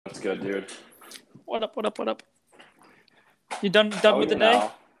What's good, dude? What up? What up? What up? You done with the day?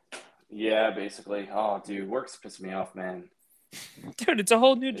 Yeah, basically. Oh, dude, work's pissing me off, man. Dude, it's a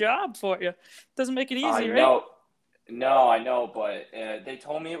whole new job for you. Doesn't make it easy, I right? know. No, I know, but they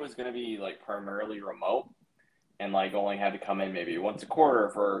told me it was going to be like primarily remote and like only had to come in maybe once a quarter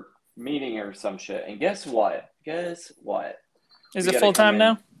for a meeting or some shit. And guess what? Guess what? Is We it got to full come time in.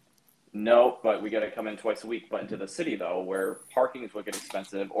 now? No, but we got to come in twice a week. But into the city though, where parking is wicked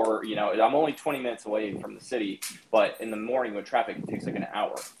expensive, or I'm only 20 minutes away from the city, but in the morning with traffic, it takes like an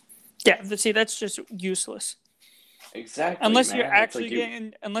hour. Yeah, see, that's just useless. Exactly, Unless man. you're It's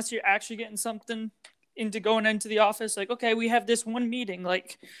actually like getting something into going into the office, like, okay, we have this one meeting.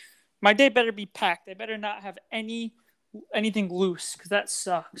 Like, my day better be packed. I better not have anything loose, because that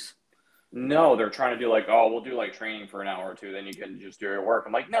sucks. No, they're trying to do like, oh, we'll do like training for an hour or two, then you can just do your work.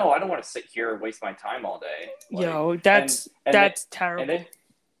 I'm like, no, I don't want to sit here and waste my time all day. Like, Yo, and that's they, terrible. and they,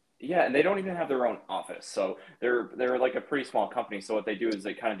 yeah, and they don't even have their own office, so they're like a pretty small company. So what they do is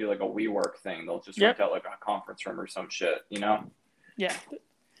they kind of do like a WeWork thing. They'll just rent Yep. out like a conference room or some shit, you know? Yeah.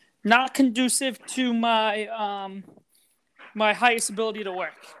 Not conducive to my highest ability to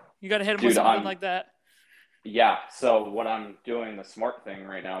work. You got to hit him with Dude, something like that. Yeah, so what I'm doing the smart thing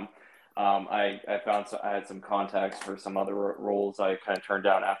right now, I had some contacts for some other roles I kind of turned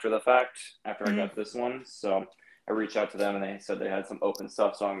down after the fact, after I got this one. So I reached out to them and they said they had some open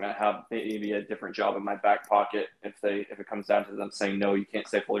stuff. So I'm gonna have maybe a different job in my back pocket if it comes down to them saying no, you can't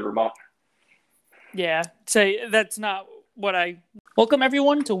stay fully remote. Yeah, say that's not what I. Welcome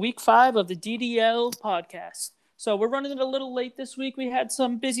everyone to week 5 of the DDL podcast. So we're running it a little late this week. We had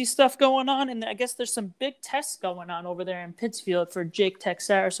some busy stuff going on, and I guess there's some big tests going on over there in Pittsfield for Jake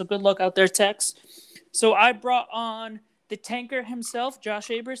Texera. So good luck out there, Tex. So I brought on the tanker himself, Josh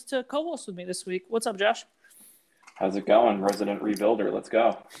Abers, to co-host with me this week. What's up, Josh? How's it going, resident rebuilder? Let's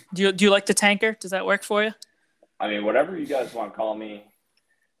go. Do you like the tanker? Does that work for you? I mean, whatever you guys want to call me,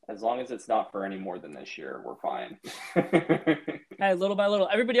 as long as it's not for any more than this year, we're fine. Hey, little by little,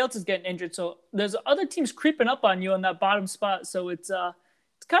 everybody else is getting injured, so there's other teams creeping up on you on that bottom spot. So it's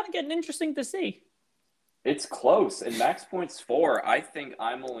kind of getting interesting to see. It's close. And max points 4, I think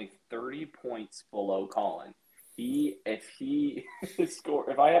I'm only 30 points below Colin. If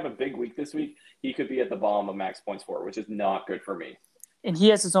I have a big week this week, he could be at the bottom of max points 4, which is not good for me. And he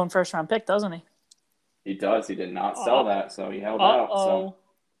has his own first round pick, doesn't he? He does. He did not sell that, so he held out. So.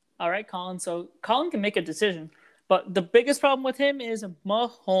 All right, Colin. So Colin can make a decision. But the biggest problem with him is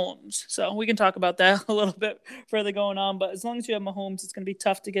Mahomes. So we can talk about that a little bit further going on. But as long as you have Mahomes, it's going to be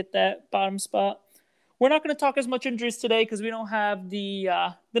tough to get that bottom spot. We're not going to talk as much injuries today because we don't have the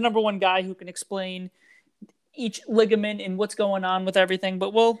number one guy who can explain each ligament and what's going on with everything.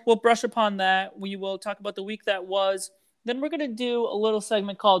 But we'll brush upon that. We will talk about the week that was. Then we're going to do a little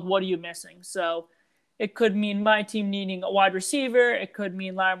segment called What Are You Missing? So it could mean my team needing a wide receiver. It could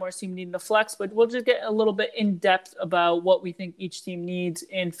mean Lattimore's team needing a flex. But we'll just get a little bit in depth about what we think each team needs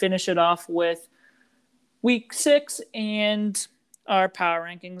and finish it off with week 6 and our power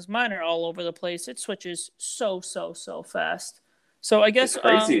rankings. Mine are all over the place. It switches so fast. So I guess it's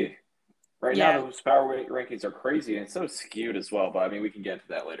crazy. Right now, those power rankings are crazy, and it's so skewed as well. But, I mean, we can get into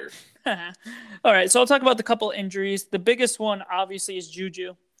that later. All right, so I'll talk about the couple injuries. The biggest one, obviously, is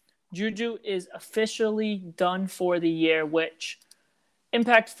Juju. Juju is officially done for the year, which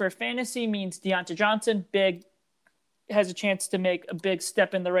impact for fantasy means Deontay Johnson has a chance to make a big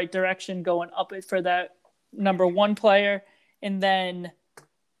step in the right direction, going up for that number 1 player. And then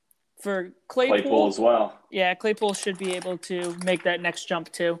for Claypool as well. Yeah, Claypool should be able to make that next jump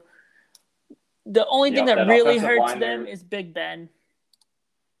too. The only thing that really hurts them is Big Ben.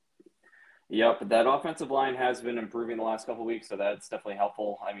 Yep, that offensive line has been improving the last couple of weeks, so that's definitely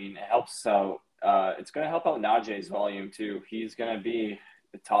helpful. I mean, it helps out. It's going to help out Najee's volume too. He's going to be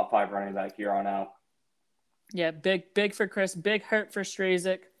the top 5 running back here on out. Yeah, big for Chris. Big hurt for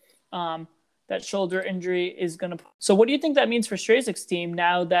Strazik. That shoulder injury is going to. So, what do you think that means for Strazik's team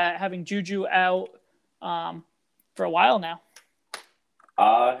now that having Juju out for a while now?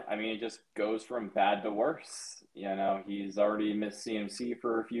 I mean, it just goes from bad to worse. He's already missed CMC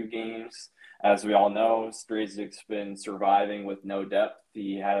for a few games. As we all know, Strazik's been surviving with no depth.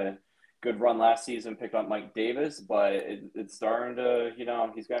 He had a good run last season, picked up Mike Davis, but it's starting to, he's going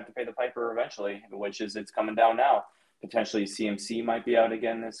to have to pay the piper eventually, it's coming down now. Potentially CMC might be out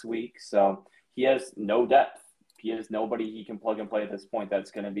again this week. So he has no depth. He has nobody he can plug and play at this point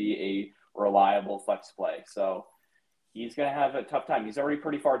that's going to be a reliable flex play. So he's going to have a tough time. He's already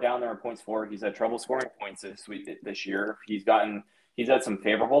pretty far down there in points for. He's had trouble scoring points this year. He's had some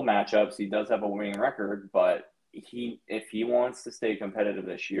favorable matchups. He does have a winning record, but if he wants to stay competitive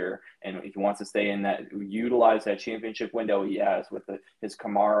this year and if he wants to stay in that, utilize that championship window he has with his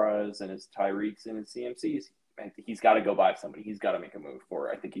Kamaras and his Tyreeks and his CMCs, he's got to go buy somebody. He's got to make a move for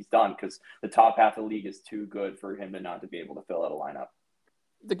it. I think he's done because the top half of the league is too good for him to not to be able to fill out a lineup.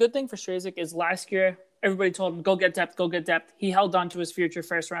 The good thing for Strazik is last year, everybody told him, go get depth, go get depth. He held on to his future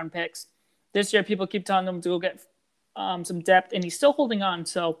first-round picks. This year, people keep telling him to go get some depth, and he's still holding on.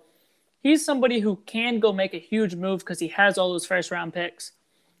 So he's somebody who can go make a huge move because he has all those first-round picks.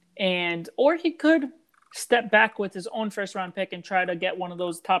 Or he could step back with his own first-round pick and try to get one of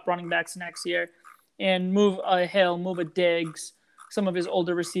those top running backs next year and move a Hill, move a Diggs, some of his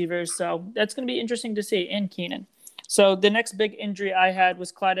older receivers. So that's going to be interesting to see, and Keenan. So the next big injury I had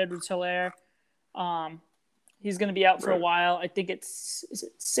was Clyde Edwards-Helaire. He's going to be out for a while. I think is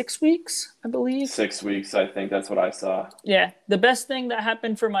it 6 weeks, I believe? 6 weeks, I think. That's what I saw. Yeah. The best thing that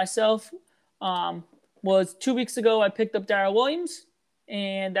happened for myself was 2 weeks ago I picked up Darrell Williams,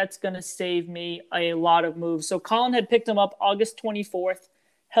 and that's going to save me a lot of moves. So Colin had picked him up August 24th,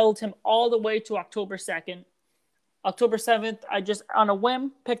 held him all the way to October 2nd. October 7th, I just, on a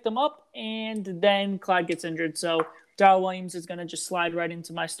whim, picked him up, and then Clyde gets injured. So Darrell Williams is going to just slide right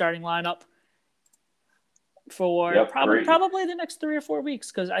into my starting lineup for probably the next 3 or 4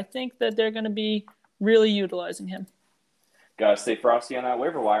 weeks because I think that they're going to be really utilizing him. Got to stay frosty on that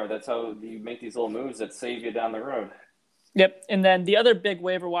waiver wire. That's how you make these little moves that save you down the road. Yep. And then the other big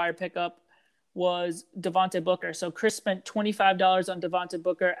waiver wire pickup was Devontae Booker. So Chris spent $25 on Devontae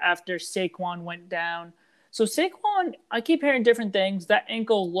Booker after Saquon went down. So Saquon, I keep hearing different things. That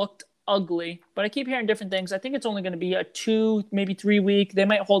ankle looked ugly, but I keep hearing different things. I think it's only going to be a 2, maybe 3 week. They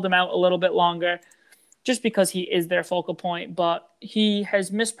might hold him out a little bit longer just because he is their focal point. But he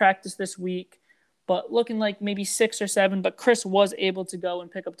has missed practice this week, but looking like maybe 6 or 7. But Chris was able to go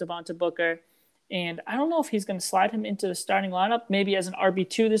and pick up Devontae Booker. And I don't know if he's going to slide him into the starting lineup, maybe as an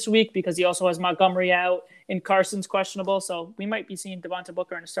RB2 this week because he also has Montgomery out and Carson's questionable. So we might be seeing Devontae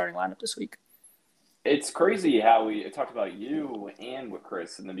Booker in a starting lineup this week. It's crazy how we talked about you and with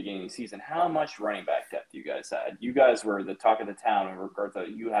Chris in the beginning of the season, how much running back depth you guys had. You guys were the talk of the town in regards to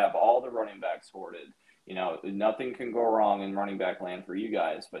you have all the running backs sorted. You know, nothing can go wrong in running back land for you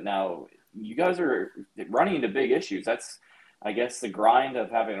guys. But now you guys are running into big issues. That's, I guess, the grind of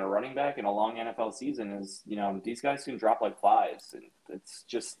having a running back in a long NFL season is, you know, these guys can drop like flies. And it's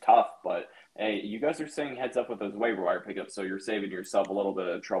just tough. But, hey, you guys are staying heads up with those waiver wire pickups, so you're saving yourself a little bit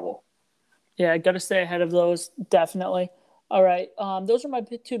of trouble. Yeah, I got to stay ahead of those, definitely. All right, those are my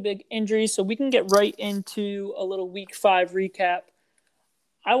 2 big injuries, so we can get right into a little Week 5 recap.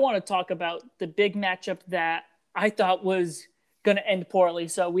 I want to talk about the big matchup that I thought was going to end poorly.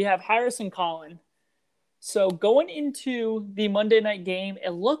 So we have Harris and Colin. So going into the Monday night game,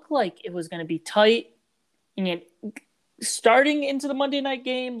 it looked like it was going to be tight. And starting into the Monday night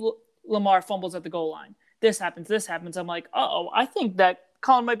game, Lamar fumbles at the goal line. This happens. I'm like, I think that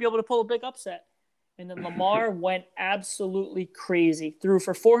Colin might be able to pull a big upset. And then Lamar went absolutely crazy. Threw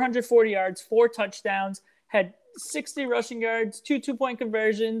for 440 yards, 4 touchdowns, had 60 rushing yards, 2 2-point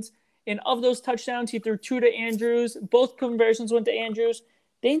conversions. And of those touchdowns, he threw 2 to Andrews. Both conversions went to Andrews.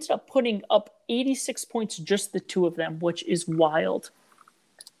 They ended up putting up 86 points, just the 2 of them, which is wild.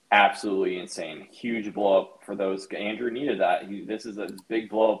 Absolutely insane. Huge blow up for those. Andrew needed that. This is a big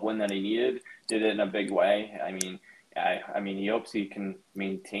blow up win that he needed. Did it in a big way. I mean, he hopes he can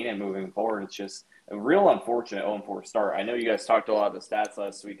maintain it moving forward. It's just a real unfortunate 0-4 start. I know you guys talked a lot of the stats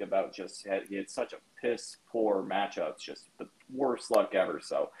last week about just he had such a piss poor matchup. It's just the worst luck ever.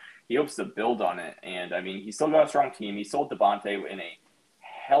 So he hopes to build on it. And, I mean, he still got a strong team. He sold Devontae in a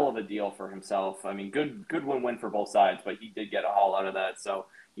hell of a deal for himself. I mean, good win-win for both sides, but he did get a haul out of that. So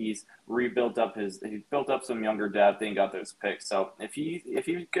he's built up some younger depth and got those picks. So if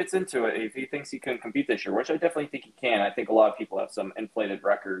he gets into it, if he thinks he can compete this year, which I definitely think he can, I think a lot of people have some inflated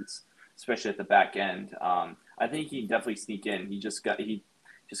records, especially at the back end. I think he can definitely sneak in. He just got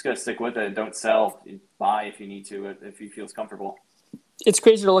to stick with it. Don't sell. Buy if you need to, if he feels comfortable. It's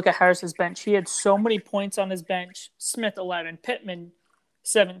crazy to look at Harris's bench. He had so many points on his bench. Smith 11, Pittman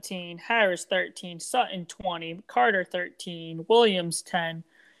 17, Harris 13, Sutton 20, Carter 13, Williams 10.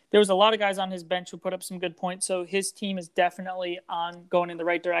 There was a lot of guys on his bench who put up some good points, so his team is definitely going in the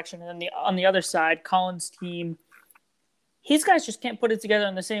right direction. And then on the other side, Colin's team, these guys just can't put it together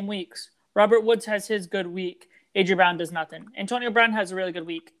in the same weeks. Robert Woods has his good week. A.J. Brown does nothing. Antonio Brown has a really good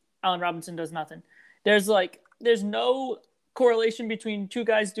week. Allen Robinson does nothing. There's no correlation between 2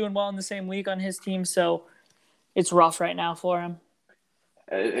 guys doing well in the same week on his team, so it's rough right now for him.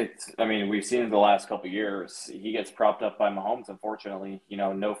 I mean, we've seen it the last couple of years. He gets propped up by Mahomes, unfortunately. You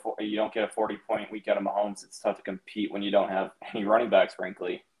don't get a 40-point week out of Mahomes. It's tough to compete when you don't have any running backs,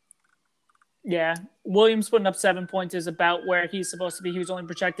 frankly. Yeah, Williams putting up 7 points is about where he's supposed to be. He was only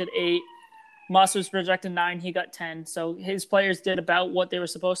projected 8. Moss was projected 9. He got 10. So his players did about what they were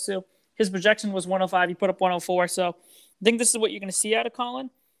supposed to. His projection was 105. He put up 104. So I think this is what you're going to see out of Colin.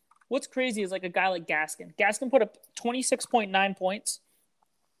 What's crazy is like a guy like Gaskin. Gaskin put up 26.9 points.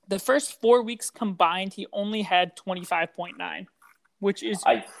 The first 4 weeks combined, he only had 25.9, which is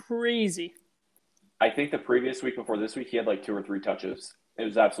crazy. I think the previous week before this week, he had like 2 or 3 touches. It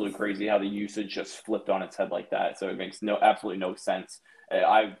was absolutely crazy how the usage just flipped on its head like that. So it makes absolutely no sense.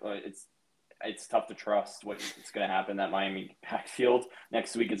 It's tough to trust what's going to happen in that Miami backfield.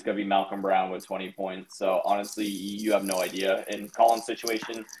 Next week, it's going to be Malcolm Brown with 20 points. So honestly, you have no idea. In Colin's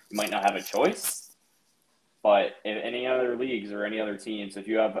situation, you might not have a choice. But in any other leagues or any other teams, if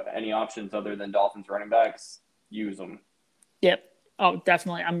you have any options other than Dolphins running backs, use them. Yep. Oh,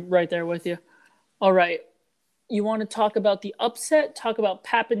 definitely. I'm right there with you. All right. You want to talk about the upset? Talk about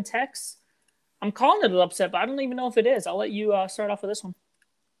Pap and Tex? I'm calling it an upset, but I don't even know if it is. I'll let you start off with this one.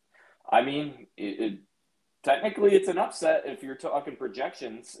 I mean, technically it's an upset if you're talking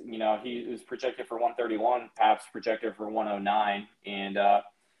projections. He was projected for 131. Pap's projected for 109. And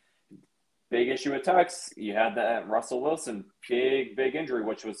big issue with Tex, you had that Russell Wilson big injury,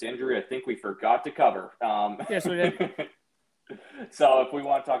 which was the injury I think we forgot to cover. Yes, we did. So if we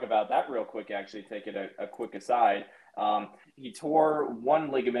want to talk about that real quick, actually take it a quick aside. He tore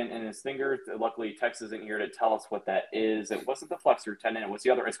one ligament in his finger. Luckily, Tex isn't here to tell us what that is. It wasn't the flexor tendon. It was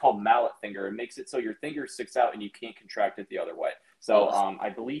the other. It's called mallet finger. It makes it so your finger sticks out and you can't contract it the other way. So I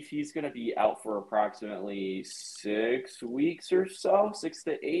believe he's going to be out for approximately 6 weeks or so, 6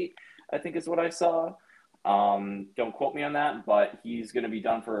 to 8, I think is what I saw. Don't quote me on that, but he's going to be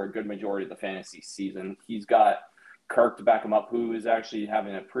done for a good majority of the fantasy season. He's got Kirk to back him up, who is actually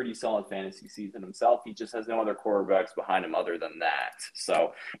having a pretty solid fantasy season himself. He just has no other quarterbacks behind him other than that.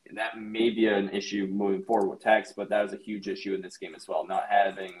 So that may be an issue moving forward with Tex, but that was a huge issue in this game as well. Not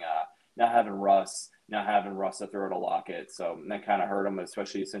having Russ to throw to Lockett. So that kind of hurt him,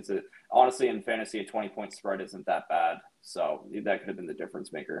 especially since honestly in fantasy, a 20-point spread isn't that bad. So that could have been the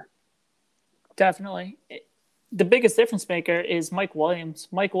difference maker. Definitely. The biggest difference maker is Mike Williams.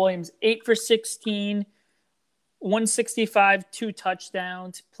 Mike Williams, 8 for 16, 165, 2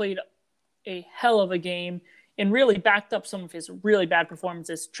 touchdowns, played a hell of a game, and really backed up some of his really bad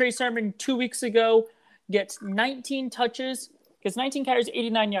performances. Trey Sermon 2 weeks ago gets 19 touches, gets 19 carries,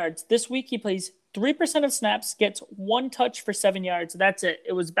 89 yards. This week he plays 3% of snaps, gets 1 touch for 7 yards. That's it.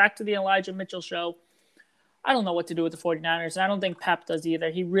 It was back to the Elijah Mitchell show. I don't know what to do with the 49ers, and I don't think Pep does either.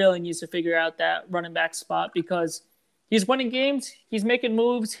 He really needs to figure out that running back spot because he's winning games. He's making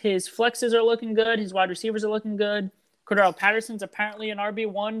moves. His flexes are looking good. His wide receivers are looking good. Cordell Patterson's apparently an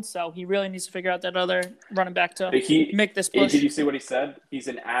RB1, so he really needs to figure out that other running back to make this push. Did you see what he said? He's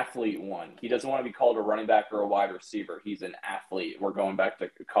an athlete one. He doesn't want to be called a running back or a wide receiver. He's an athlete. We're going back to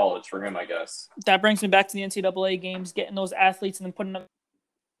college for him, I guess. That brings me back to the NCAA games, getting those athletes and then putting them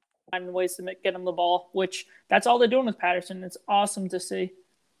in ways to get them the ball, which that's all they're doing with Patterson. It's awesome to see.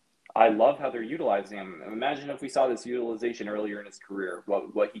 I love how they're utilizing him. Imagine if we saw this utilization earlier in his career,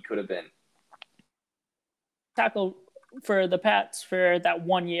 what he could have been. Tackle for the Pats for that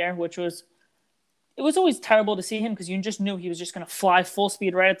 1 year, it was always terrible to see him because you just knew he was just going to fly full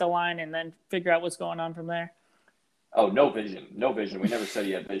speed right at the line and then figure out what's going on from there. Oh, no vision. We never said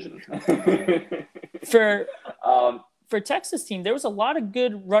he had vision. For Texas team, there was a lot of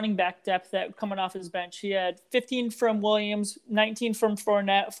good running back depth that coming off his bench. He had 15 from Williams, 19 from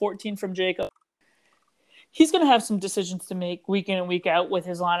Fournette, 14 from Jacob. He's going to have some decisions to make week in and week out with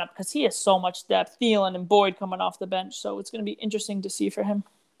his lineup because he has so much depth. Thielen and Boyd coming off the bench, so it's going to be interesting to see for him.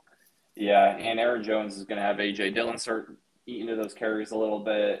 Yeah, and Aaron Jones is going to have A.J. Dillon start eating into those carries a little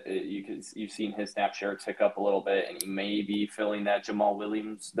bit. You've seen his snap share tick up a little bit, and he may be filling that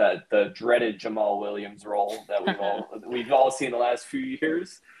the dreaded Jamal Williams role that we've all seen the last few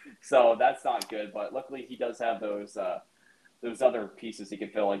years. So that's not good. But luckily, he does have those other pieces he can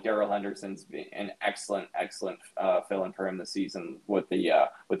fill. Like Darrell Henderson's an excellent fill-in for him this season with the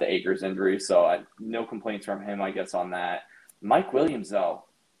Akers injury. So no complaints from him, I guess, on that. Mike Williams, though,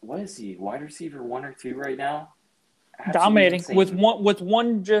 what is he? Wide receiver 1 or 2 right now? Dominating with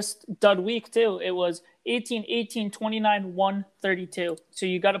one just dud week too. It was 18, 29, 1, 32. So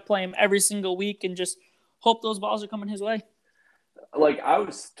you got to play him every single week and just hope those balls are coming his way. Like I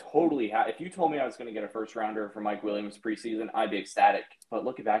was totally happy. If you told me I was going to get a first rounder for Mike Williams preseason, I'd be ecstatic. But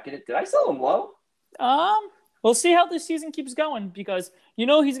looking back at it, did I sell him low? we'll see how this season keeps going because he's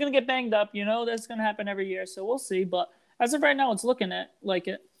going to get banged up. That's going to happen every year. So we'll see. But as of right now, it's looking like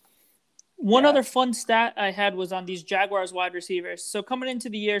it. One other fun stat I had was on these Jaguars wide receivers. So coming into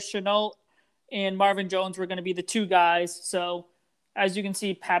the year, Shenault and Marvin Jones were going to be the two guys. So as you can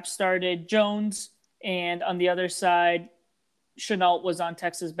see, Pap started Jones, and on the other side, Shenault was on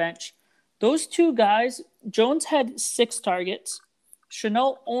Texas bench. Those two guys, Jones had 6 targets.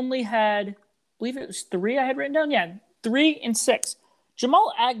 Shenault only had, I believe it was 3 I had written down. Yeah, 3 and 6.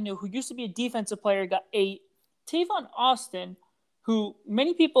 Jamal Agnew, who used to be a defensive player, got 8. Tavon Austin, who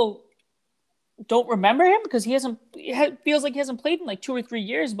many people don't remember him because feels like he hasn't played in like 2 or 3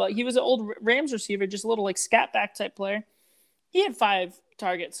 years, but he was an old Rams receiver, just a little like scat back type player. He had 5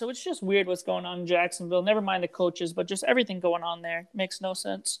 targets. So it's just weird what's going on in Jacksonville. Never mind the coaches, but just everything going on there makes no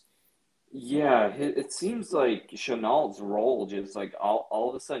sense. Yeah, it seems like Chenault's role just like all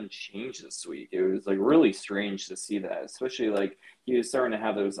of a sudden changed this week. It was like really strange to see that, especially like he was starting to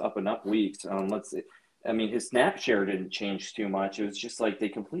have those up and up weeks. Let's see. I mean, his snap share didn't change too much. It was just like they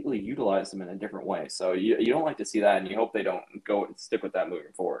completely utilized him in a different way. So you don't like to see that, and you hope they don't go and stick with that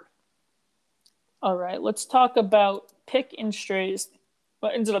moving forward. All right, let's talk about pick and strays.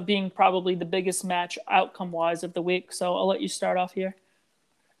 What ended up being probably the biggest match outcome-wise of the week. So I'll let you start off here.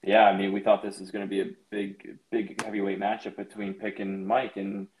 Yeah, I mean, we thought this was going to be a big heavyweight matchup between Pick and Mike,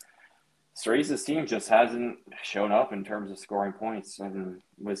 and Strays' team just hasn't shown up in terms of scoring points. And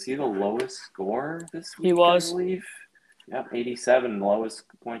was he the lowest scorer this week? He was. I believe. Yep, 87, lowest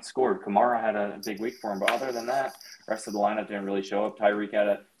points scored. Kamara had a big week for him, but other than that, the rest of the lineup didn't really show up. Tyreek had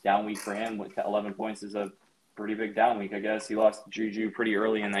a down week for him with 11 points is a pretty big down week, I guess. He lost Juju pretty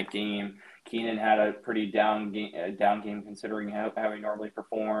early in that game. Keenan had a pretty down game considering how he normally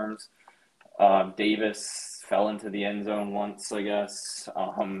performs. Davis fell into the end zone once, I guess.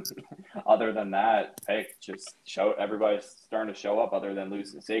 Other than that, Pick just everybody's starting to show up other than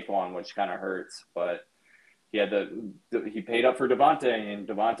losing Saquon, which kind of hurts. But he paid up for Devontae, and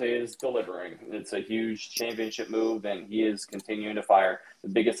Devontae is delivering. It's a huge championship move, and he is continuing to fire. The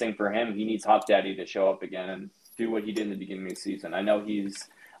biggest thing for him, he needs Hop Daddy to show up again and do what he did in the beginning of the season.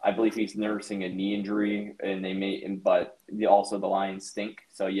 I believe he's nursing a knee injury, and but also the Lions stink,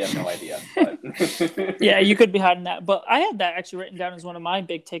 so you have no idea. But. Yeah, you could be hiding that. But I had that actually written down as one of my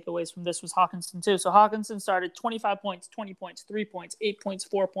big takeaways from this was Hawkinson too. So Hawkinson started 25 points, 20 points, 3 points, 8 points,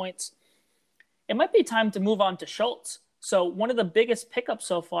 4 points. It might be time to move on to Schultz. So one of the biggest pickups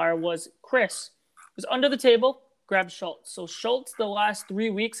so far was Chris was under the table, grabbed Schultz. So Schultz the last 3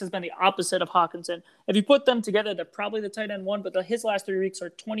 weeks has been the opposite of Hawkinson. If you put them together, they're probably the tight end one, but his last 3 weeks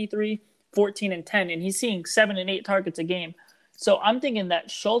are 23, 14, and 10, and he's seeing 7 and 8 targets a game. So I'm thinking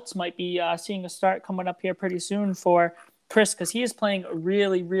that Schultz might be seeing a start coming up here pretty soon for Chris because he is playing a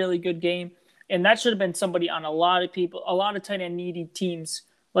really, really good game, and that should have been somebody on a lot of tight end needy teams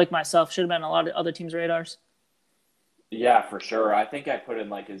like myself. Should have been a lot of other teams' radars. Yeah, for sure. I think I put in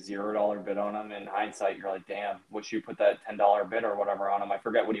like a $0 bid on him. In hindsight, you're like, damn, wish you put that $10 bid or whatever on him. I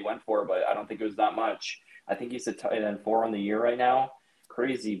forget what he went for, but I don't think it was that much. I think he's a tight end 4 on the year right now.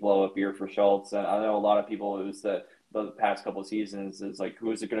 Crazy blow up year for Schultz. And I know a lot of people, it was the past couple of seasons is like,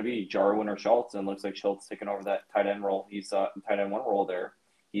 who is it going to be, Jarwin or Schultz? And it looks like Schultz taking over that tight end role. He's tight end 1 role there.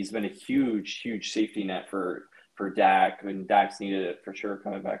 He's been a huge safety net for Dak, and Dak's needed it for sure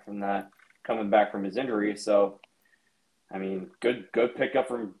coming back from his injury. So, I mean, good pickup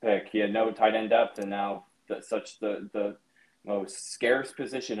from Pick. He had no tight end depth, and now the most scarce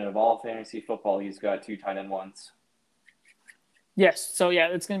position of all fantasy football, he's got 2 tight end ones. Yes, so yeah,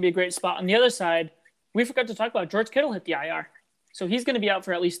 it's going to be a great spot. On the other side, we forgot to talk about George Kittle hit the IR. So he's going to be out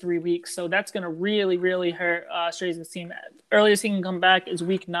for at least 3 weeks. So that's going to really, really hurt Strays' team. Earliest he can come back is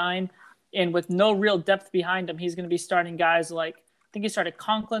week 9. And with no real depth behind him, he's going to be starting guys like, I think he started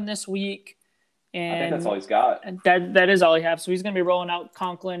Conklin this week. And I think that's all he's got. And that is all he has. So he's going to be rolling out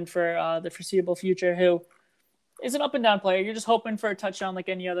Conklin for the foreseeable future, who is an up-and-down player. You're just hoping for a touchdown like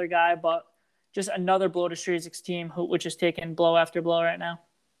any other guy, but just another blow to Strays' team, which is taking blow after blow right now.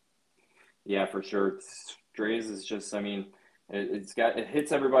 Yeah, for sure. Strays is just, I mean, it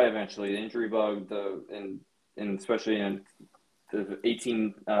hits everybody eventually. The injury bug, and especially in the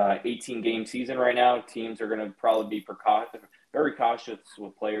 18 game season right now, teams are going to probably be very cautious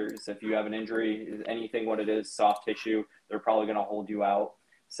with players. If you have an injury, anything what it is, soft tissue, they're probably going to hold you out.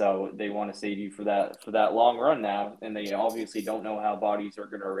 So they want to save you for that long run now, and they obviously don't know how bodies are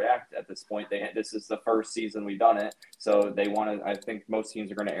going to react at this point. This is the first season we've done it, so they want to. I think most teams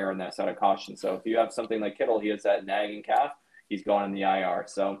are going to err on that side of caution. So if you have something like Kittle, he has that nagging calf, he's going in the IR.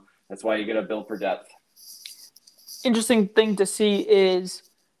 So that's why you got to build for depth. Interesting thing to see is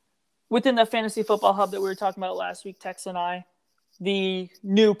within the fantasy football hub that we were talking about last week, Tex and I, the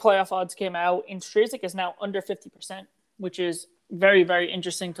new playoff odds came out, and Strazik is now under 50%, which is very, very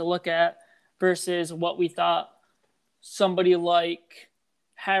interesting to look at versus what we thought. Somebody like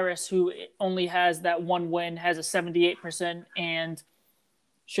Harris, who only has that one win, has a 78%, and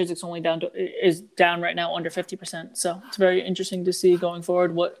Strazik's is down right now under 50%. So it's very interesting to see going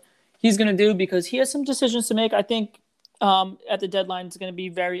forward what he's going to do because he has some decisions to make. I think at the deadline it's going to be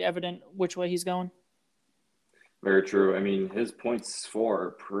very evident which way he's going. Very true. I mean, his points for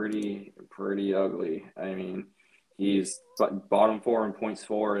are pretty ugly. I mean, he's bottom 4 in points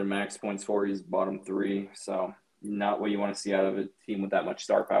for, and max points for, he's bottom 3. So not what you want to see out of a team with that much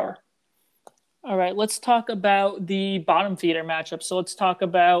star power. All right, let's talk about the bottom feeder matchup. So let's talk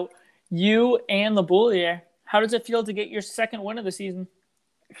about you and LeBoulier. How does it feel to get your second win of the season?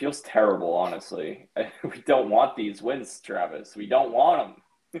 It feels terrible, honestly. We don't want these wins, Travis. We don't want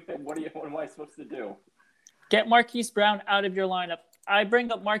them. What am I supposed to do? Get Marquise Brown out of your lineup. I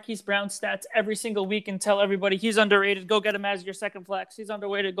bring up Marquise Brown stats every single week and tell everybody he's underrated. Go get him as your second flex. He's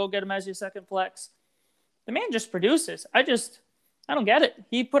underrated. Go get him as your second flex. The man just produces. I don't get it.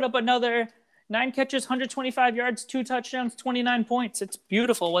 He put up another 9 catches, 125 yards, 2 touchdowns, 29 points. It's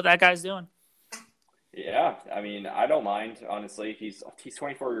beautiful what that guy's doing. Yeah, I mean, I don't mind, honestly. He's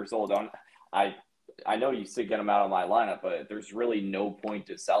 24 years old. I know you said get him out of my lineup, but there's really no point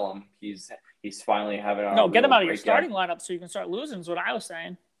to sell him. He's finally having a get him out of your starting lineup so you can start losing is what I was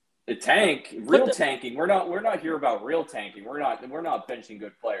saying. Tanking. We're not here about real tanking. We're not benching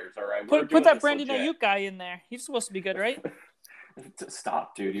good players, all right? Put that Brandon Ayuk guy in there. He's supposed to be good, right?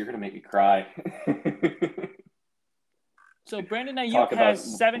 Stop, dude. You're going to make me cry. So Brandon Ayuk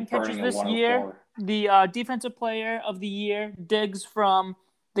has 7 catches this year. The defensive player of the year, Diggs from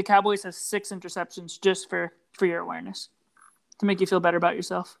the Cowboys, has 6 interceptions, just for your awareness, to make you feel better about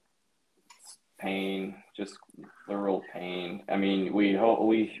yourself. Pain, just literal pain. I mean, we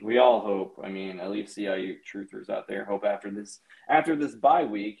all hope. I mean, at least the Ayuk truthers out there hope after this bye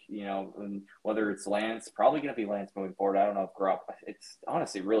week, whether it's Lance, probably going to be Lance moving forward. I don't know if Garoppolo. It's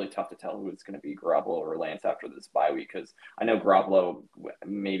honestly really tough to tell who it's going to be, Garoppolo or Lance, after this bye week, because I know Garoppolo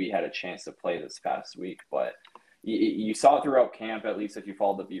maybe had a chance to play this past week, but you saw it throughout camp. At least if you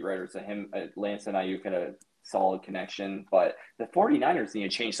followed the beat writers, Lance and Ayuk had a solid connection, but the 49ers need to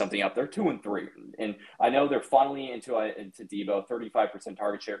change something up. They're 2-3, and I know they're funneling into Debo. 35%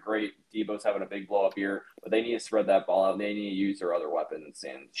 target share, great. Debo's having a big blow up year, but they need to spread that ball out. They need to use their other weapons,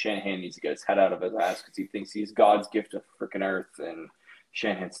 and Shanahan needs to get his head out of his ass because he thinks he's God's gift to freaking earth, and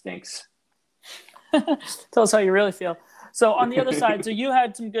Shanahan stinks. Tell us how you really feel. So on the other side, so you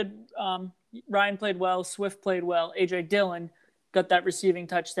had some good. Ryan played well. Swift played well. A.J. Dillon got that receiving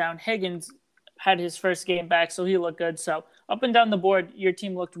touchdown. Higgins had his first game back, so he looked good. So up and down the board, your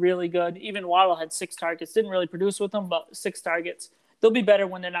team looked really good. Even Waddle had 6 targets. Didn't really produce with them, but 6 targets. They'll be better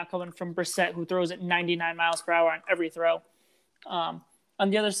when they're not coming from Brissett, who throws at 99 miles per hour on every throw. On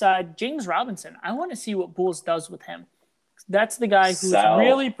the other side, James Robinson. I want to see what Bulls does with him. That's the guy who's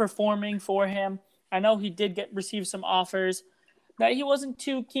really performing for him. I know he did receive some offers that he wasn't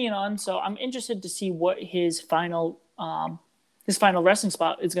too keen on, so I'm interested to see what his final resting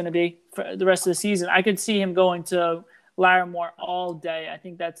spot is going to be for the rest of the season. I could see him going to Larimore all day. I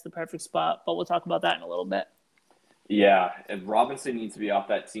think that's the perfect spot, but we'll talk about that in a little bit. Yeah, and Robinson needs to be off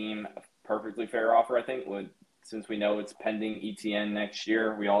that team. A perfectly fair offer, I think, since we know it's pending ETN next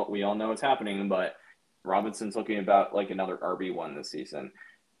year. We all know it's happening, but Robinson's looking about like another RB1 this season.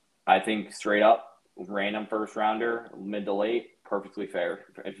 I think straight up, random first rounder, mid to late, perfectly fair.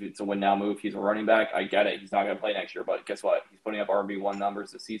 If it's a win now move, he's a running back. I get it. He's not going to play next year, but guess what? He's putting up RB1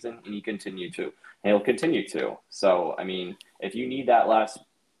 numbers this season, and he'll continue to. So, I mean, if you need that last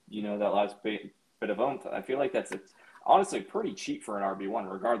bit of oomph, I feel like that's honestly pretty cheap for an RB1,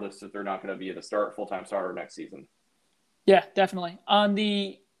 regardless if they're not going to be the full-time starter next season. Yeah, definitely. On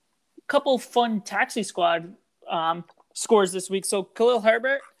the couple fun taxi squad scores this week, so Khalil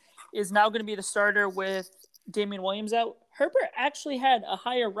Herbert is now going to be the starter with Damian Williams out. Herbert actually had a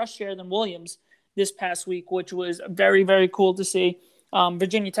higher rush share than Williams this past week, which was very, very cool to see.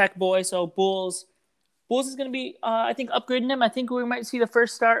 Virginia Tech boy, so Bulls is going to be, I think, upgrading him. I think we might see the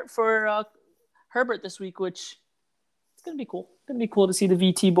first start for Herbert this week, which is going to be cool. It's going to be cool to see the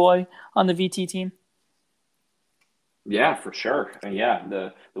VT boy on the VT team. Yeah, for sure. And yeah,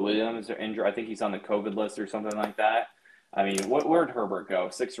 the Williams are injured. I think he's on the COVID list or something like that. I mean, where'd Herbert go?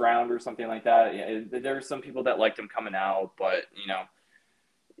 6th round or something like that? Yeah, there were some people that liked him coming out, but,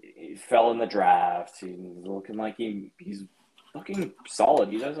 he fell in the draft. He's looking like he's looking solid.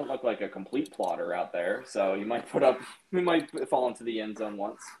 He doesn't look like a complete plotter out there, so he might fall into the end zone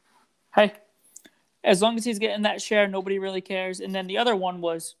once. Hey, as long as he's getting that share, nobody really cares. And then the other one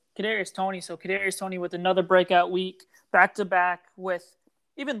was Kadarius Toney. So Kadarius Toney with another breakout week, back to back with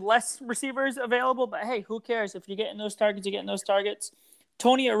even less receivers available. But hey, who cares if you're getting those targets? You're getting those targets.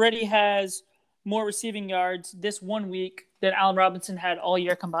 Toney already has more receiving yards this 1 week than Allen Robinson had all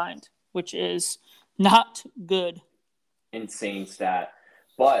year combined, which is not good. Insane stat.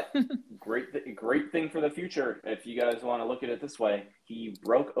 But great thing for the future. If you guys want to look at it this way, he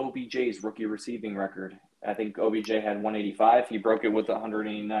broke OBJ's rookie receiving record. I think OBJ had 185. He broke it with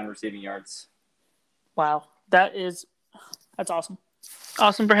 189 receiving yards. Wow, that's awesome.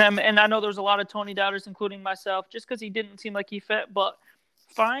 Awesome for him. And I know there's a lot of Toney doubters, including myself, just because he didn't seem like he fit. But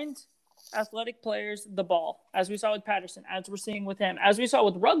find athletic players the ball, as we saw with Patterson, as we're seeing with him, as we saw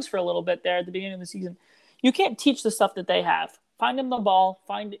with Ruggs for a little bit there at the beginning of the season. You can't teach the stuff that they have. Find them the ball.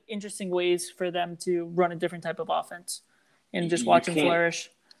 Find interesting ways for them to run a different type of offense, and just watch them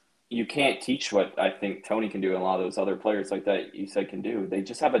flourish. You can't teach what I think Toney can do, and a lot of those other players like that you said can do. They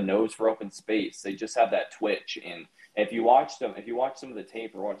just have a nose for open space. They just have that twitch. And if you watch some of the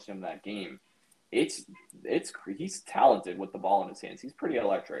tape or watch them that game, he's talented with the ball in his hands. He's pretty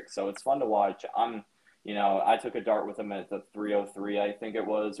electric. So it's fun to watch. I took a dart with him at the 303, I think it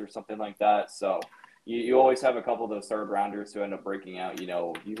was, or something like that. So you always have a couple of those third rounders who end up breaking out.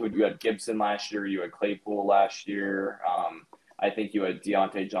 You had Gibson last year, you had Claypool last year. I think you had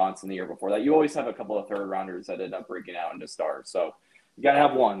Deontay Johnson the year before that. You always have a couple of third rounders that end up breaking out into stars. So you got to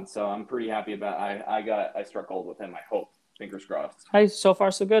have one. So I'm pretty happy about I struck gold with him. I hope. Fingers crossed. Hey, so far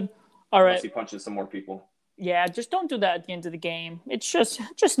so good. All right. Unless he punches some more people. Yeah, just don't do that at the end of the game. It's just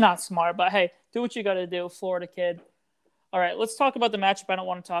not smart. But hey, do what you got to do, Florida kid. All right, let's talk about the matchup I don't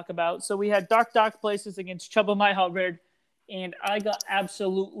want to talk about. So we had Dark Places against Chubba My Hubbard, and I got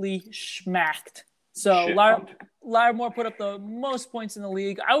absolutely schmacked. So Lattimore put up the most points in the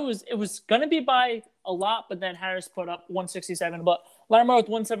league. It was gonna be by a lot, but then Harris put up 167. But Lattimore with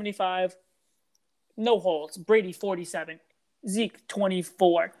 175, no holds. Brady 47, Zeke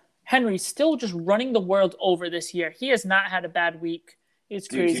 24. Henry still just running the world over this year. He has not had a bad week. It's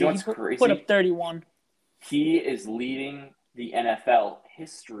crazy. You know what's crazy? Put up 31. He is leading the NFL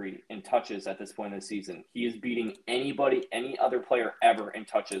history in touches at this point in the season. He is beating any other player ever in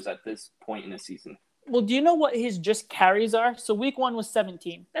touches at this point in the season. Well, do you know what his just carries are? So week 1 was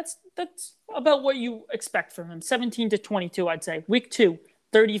 17. That's about what you expect from him. 17 to 22, I'd say. Week 2,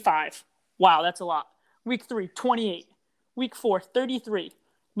 35. Wow, that's a lot. Week 3, 28. Week 4, 33.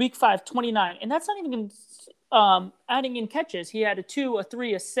 Week 5, 29. And that's not even adding in catches. He had a 2, a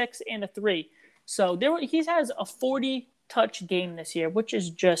 3, a 6, and a 3. So he has a 40-touch game this year, which is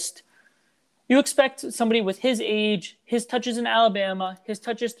just – you expect somebody with his age, his touches in Alabama, his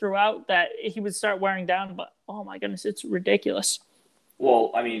touches throughout, that he would start wearing down. But, oh, my goodness, it's ridiculous.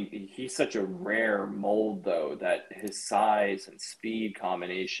 Well, I mean, he's such a rare mold, though, that his size and speed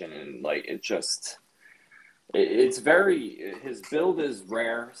combination and, it's very – his build is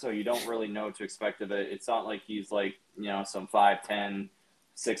rare, so you don't really know what to expect of it. It's not like he's some 5'10",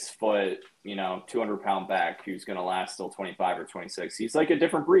 6 foot, 200-pound back who's going to last till 25 or 26. He's like a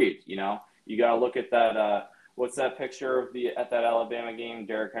different breed, You got to look at that. What's that picture at that Alabama game?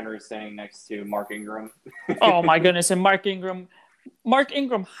 Derrick Henry standing next to Mark Ingram. Oh my goodness! And Mark Ingram,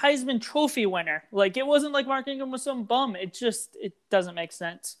 Heisman Trophy winner. It wasn't like Mark Ingram was some bum. It doesn't make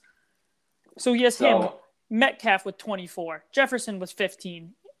sense. So yes, him. Metcalf with 24. Jefferson with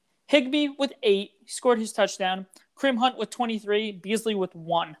 15. Higbee with 8. He scored his touchdown. Kareem Hunt with 23. Beasley with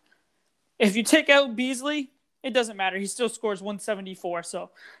 1. If you take out Beasley, it doesn't matter. He still scores 174.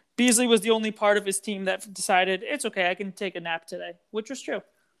 So Beasley was the only part of his team that decided, it's okay, I can take a nap today, which was true.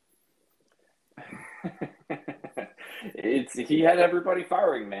 He had everybody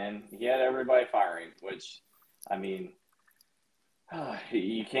firing, man. He had everybody firing, which, I mean,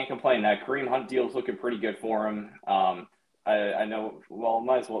 you can't complain. That Kareem Hunt deal is looking pretty good for him. I know,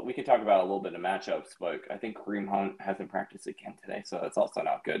 might as well, we can talk about a little bit of matchups, but I think Kareem Hunt hasn't practiced again today, so that's also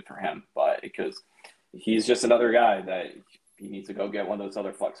not good for him. But because he's just another guy that he needs to go get one of those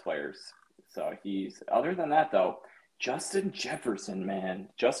other flex players. So other than that, though, Justin Jefferson, man.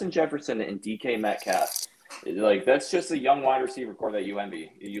 Justin Jefferson and DK Metcalf. That's just a young wide receiver core that you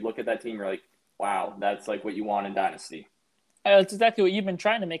envy. You look at that team, you're like, wow, that's like what you want in Dynasty. That's exactly what you've been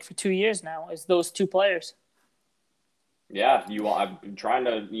trying to make for 2 years now, is those two players. Yeah, I've been trying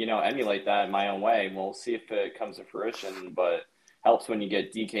to, emulate that in my own way. We'll see if it comes to fruition, but helps when you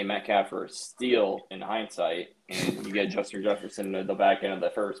get DK Metcalf for a steal in hindsight, and you get Justin Jefferson at the back end of the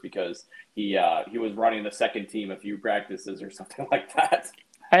first because he was running the second team a few practices or something like that.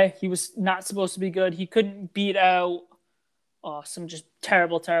 Hey, he was not supposed to be good. He couldn't beat out Oh, some just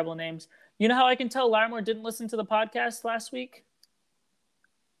terrible, terrible names. You know how I can tell Larimore didn't listen to the podcast last week?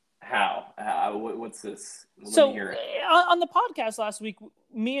 How? What's this? Let me So hear it. On the podcast last week,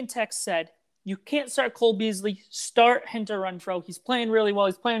 me and Tex said, you can't start Cole Beasley. Start Hunter Renfrow. He's playing really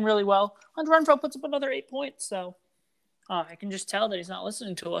well. Hunter Renfrow puts up another 8 points. So I can just tell that he's not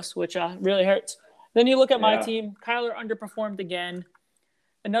listening to us, which really hurts. Then you look at my team. Kyler underperformed again.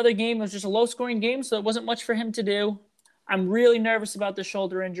 Another game was just a low-scoring game, so it wasn't much for him to do. I'm really nervous about the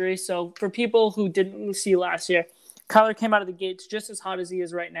shoulder injury. So for people who didn't see last year, Kyler came out of the gates just as hot as he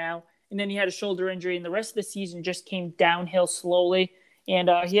is right now. And then he had a shoulder injury, and the rest of the season just came downhill slowly. And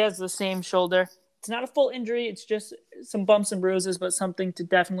he has the same shoulder. It's not a full injury. It's just some bumps and bruises, but something to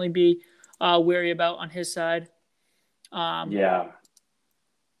definitely be wary about on his side.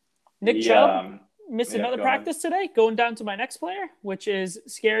 Nick Chubb missed another practice today, going down to my next player, which is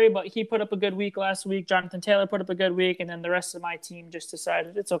scary, but he put up a good week last week. Jonathan Taylor put up a good week, and then the rest of my team just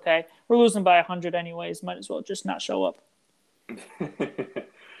decided it's okay. We're losing by 100 anyways. Might as well just not show up.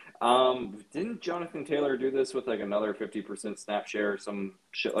 Didn't Jonathan Taylor do this with like another 50% snap share or some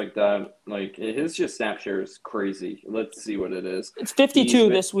shit like that? Like his just snap share is crazy. Let's see what it is. It's 52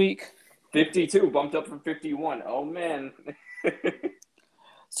 this week. 52 bumped up from 51. Oh man.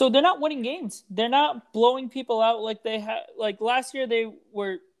 So they're not winning games. They're not blowing people out like they had. Like last year, they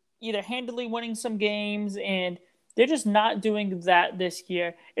were either handily winning some games, and they're just not doing that this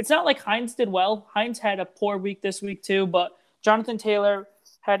year. It's not like Hines did well. Hines had a poor week this week too, but Jonathan Taylor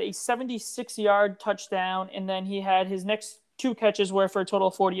had a 76-yard touchdown, and then he had his next 2 catches were for a total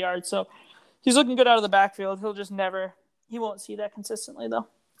of 40 yards. So he's looking good out of the backfield. He won't see that consistently though.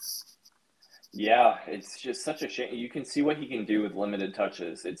 Yeah, it's just such a shame. You can see what he can do with limited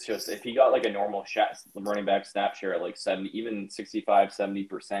touches. It's just if he got like a normal running back snap share at like 70, even 65,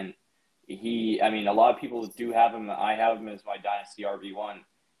 70%, a lot of people do have him. I have him as my dynasty RB1.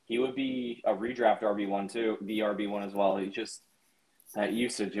 He would be a redraft RB1 too, the RB1 as well. He's just that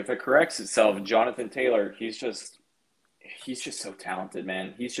usage. If it corrects itself, Jonathan Taylor, he's just so talented,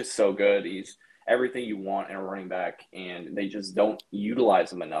 man. He's just so good. He's everything you want in a running back, and they just don't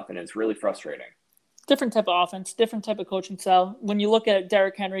utilize him enough, and it's really frustrating. Different type of offense, different type of coaching style. When you look at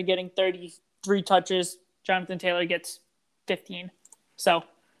Derrick Henry getting 33 touches, Jonathan Taylor gets 15. So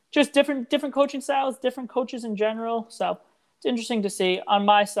just different coaching styles, different coaches in general. So it's interesting to see. On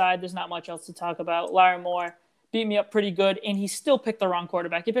my side, there's not much else to talk about. Larimore beat me up pretty good, and he still picked the wrong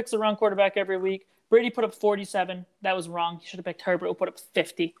quarterback. He picks the wrong quarterback every week. Brady put up 47. That was wrong. He should have picked Herbert, who put up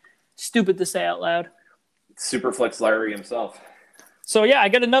 50. Stupid to say out loud. Superflex Larry himself. So, I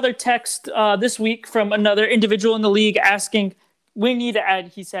got another text this week from another individual in the league asking,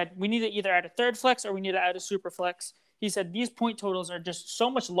 he said, we need to either add a third flex or we need to add a super flex. He said, these point totals are just so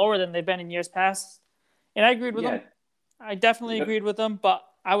much lower than they've been in years past. And I agreed with him. I definitely agreed with him, but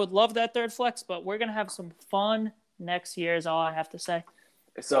I would love that third flex, but we're going to have some fun next year is all I have to say.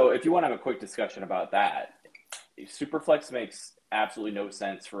 So if you want to have a quick discussion about that, Superflex makes absolutely no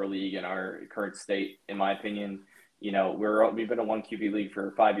sense for a league in our current state, in my opinion. You know, we've been a 1 QB league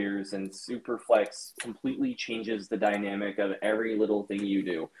for 5 years, and Superflex completely changes the dynamic of every little thing you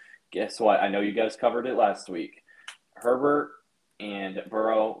do. Guess what? I know you guys covered it last week. Herbert and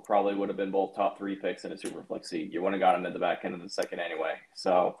Burrow probably would have been both top 3 picks in a Superflex league. You wouldn't have got them at the back end of the second anyway.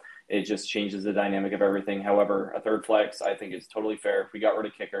 So it just changes the dynamic of everything. However, a third flex, I think, is totally fair. If we got rid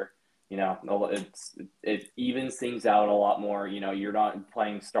of kicker, you know, it evens things out a lot more. You know, you're not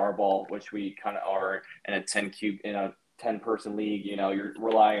playing star ball, which we kind of are in a 10-person league. You know, you're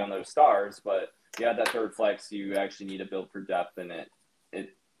relying on those stars, but yeah, that third flex, you actually need to build for depth, and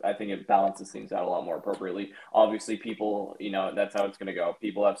I think it balances things out a lot more appropriately. Obviously, people, you know, that's how it's going to go.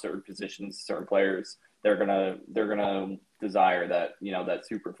 People have certain positions, certain players. They're gonna desire that, you know, that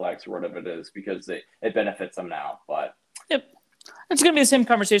super flex or whatever it is because it benefits them now. But yep. It's going to be the same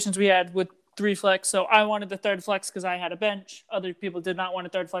conversations we had with 3 flex. So I wanted the third flex because I had a bench. Other people did not want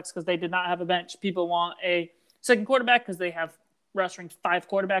a third flex because they did not have a bench. People want a second quarterback because they have rostering 5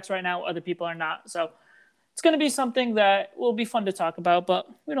 quarterbacks right now. Other people are not. So it's going to be something that will be fun to talk about, but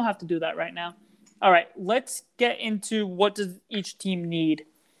we don't have to do that right now. All right, let's get into what does each team need.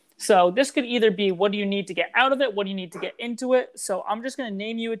 So this could either be what do you need to get out of it, what do you need to get into it. So I'm just going to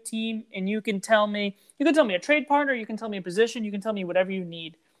name you a team, and you can tell me a trade partner, you can tell me a position, you can tell me whatever you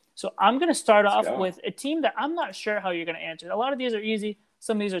need. So I'm going to start off with a team that I'm not sure how you're going to answer. A lot of these are easy.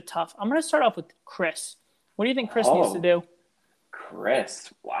 Some of these are tough. I'm going to start off with Chris. What do you think Chris needs to do?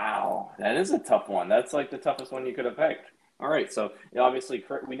 Chris, wow. That is a tough one. That's like the toughest one you could have picked. All right, so obviously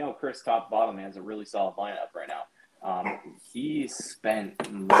we know Chris top bottom has a really solid lineup right now. He spent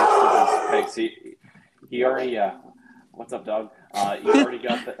most of his picks. He already What's up, dog? You already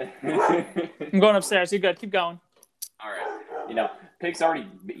got the. I'm going upstairs. You're good. Keep going. All right. Pick's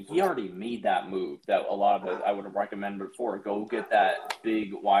he already made that move that a lot of it I would have recommended before. Go get that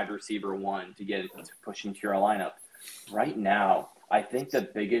big wide receiver one to get to push into your lineup. Right now, I think the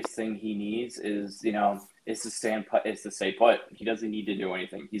biggest thing he needs is is to stay put. He doesn't need to do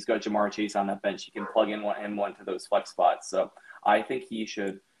anything. He's got Jamar Chase on that bench. He can plug in one to those flex spots. So I think he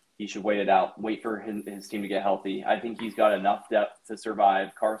should wait it out, wait for his team to get healthy. I think he's got enough depth to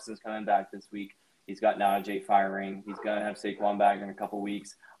survive. Carson's coming back this week. He's got Najee firing. He's going to have Saquon back in a couple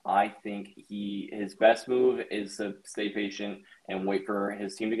weeks. I think his best move is to stay patient and wait for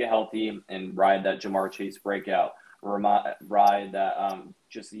his team to get healthy and ride that Jamar Chase breakout. Ride that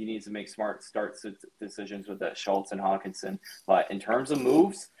he needs to make smart decisions with that Schultz and Hawkinson. But in terms of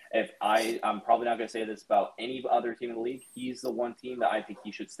moves, I'm probably not going to say this about any other team in the league. He's the one team that I think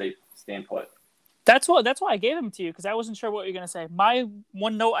he should stand put. That's why I gave him to you, because I wasn't sure what you're going to say. My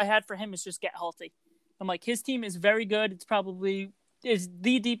one note I had for him is just get healthy. I'm like, his team is very good. It's probably is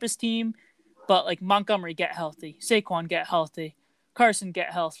the deepest team, but like Montgomery, get healthy. Saquon, get healthy. Carson,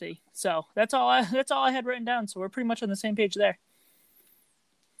 get healthy. So that's all I had written down. So we're pretty much on the same page there.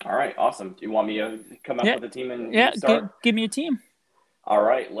 All right, awesome. Do you want me to come up with a team and start? Give me a team. All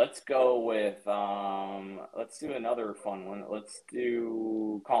right, let's go with let's do another fun one. Let's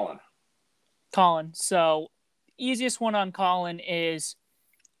do Colin. So easiest one on Colin is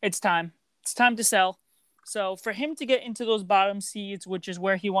it's time. It's time to sell. So for him to get into those bottom seeds, which is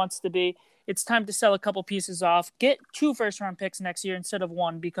where he wants to be, it's time to sell a couple pieces off. Get 2 first-round picks next year instead of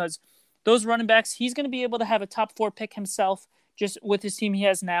 1, because those running backs, he's going to be able to have a top 4 pick himself just with his team he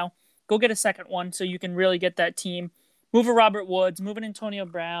has now. Go get a second one so you can really get that team. Move a Robert Woods, move an Antonio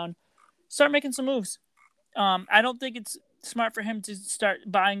Brown. Start making some moves. I don't think it's smart for him to start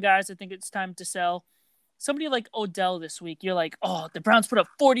buying guys. I think it's time to sell. Somebody like Odell this week, you're like, oh, the Browns put up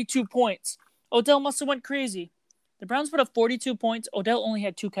 42 points. Odell must have went crazy. The Browns put up 42 points. Odell only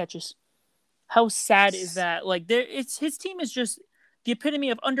had 2 catches. How sad is that? Like, his team is just the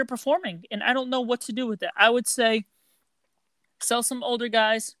epitome of underperforming, and I don't know what to do with it. I would say sell some older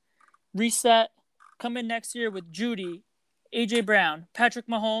guys, reset, come in next year with Judy, A.J. Brown, Patrick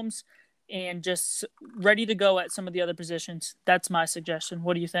Mahomes, and just ready to go at some of the other positions. That's my suggestion.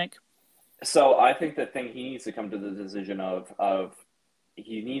 What do you think? So I think the thing he needs to come to the decision of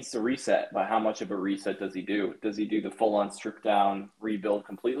he needs to reset, but how much of a reset does he do? Does he do the full-on strip-down rebuild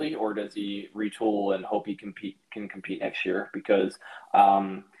completely, or does he retool and hope he can compete next year? Because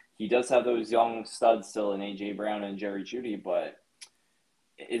he does have those young studs still in A.J. Brown and Jerry Jeudy, but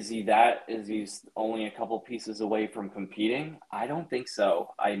is he only a couple pieces away from competing? I don't think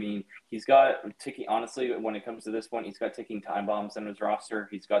so. I mean, he's got honestly, when it comes to this point, he's got ticking time bombs in his roster.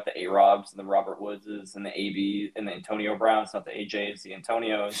 He's got the A-Robs and the Robert Woodses and the A.B. and the Antonio Browns, not the A.J.s, the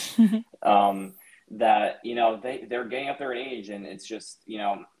Antonios, that, they're getting up there in age, and it's just,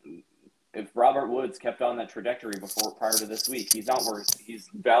 if Robert Woods kept on that trajectory prior to this week, he's not worth. His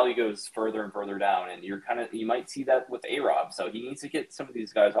value goes further and further down, and you might see that with A-Rob. So he needs to get some of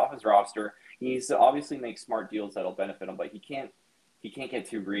these guys off his roster. He needs to obviously make smart deals that'll benefit him, but he can't get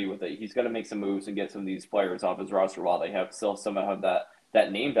too greedy with it. He's got to make some moves and get some of these players off his roster while they still have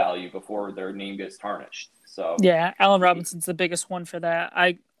that name value before their name gets tarnished. So yeah, Allen Robinson's the biggest one for that.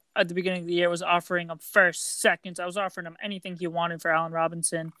 I at the beginning of the year was offering him first, seconds. I was offering him anything he wanted for Allen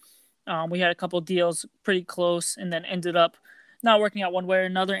Robinson. We had a couple of deals pretty close and then ended up not working out one way or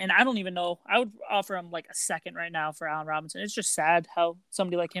another. And I don't even know. I would offer him like a second right now for Allen Robinson. It's just sad how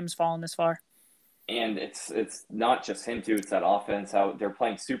somebody like him's fallen this far. And it's not just him too. It's that offense, how they're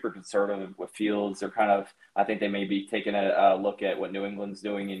playing super conservative with Fields. They're I think they may be taking a look at what New England's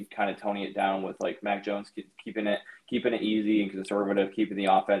doing and kind of toning it down with like Mac Jones keeping it easy and conservative, keeping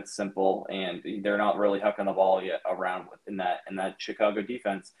the offense simple, and they're not really hucking the ball yet around in that Chicago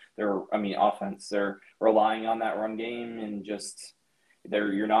defense. Offense. They're relying on that run game, and just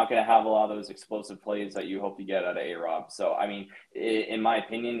you're not going to have a lot of those explosive plays that you hope to get out of A-Rob. So, in my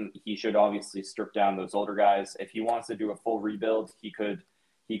opinion, he should obviously strip down those older guys. If he wants to do a full rebuild, he could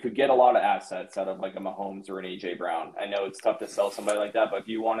get a lot of assets out of like a Mahomes or an A.J. Brown. I know it's tough to sell somebody like that, but if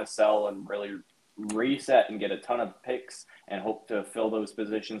you want to sell and really reset and get a ton of picks and hope to fill those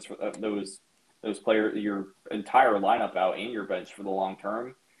positions for those players, your entire lineup out and your bench for the long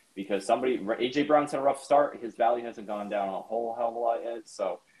term, because A.J. Brown's had a rough start. His value hasn't gone down a whole hell of a lot yet.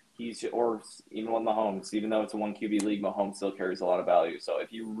 So or even with Mahomes, even though it's a 1 QB league, Mahomes still carries a lot of value. So if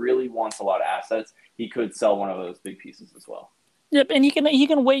he really wants a lot of assets, he could sell one of those big pieces as well. Yep, and he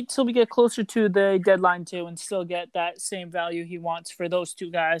can wait till we get closer to the deadline too, and still get that same value he wants for those 2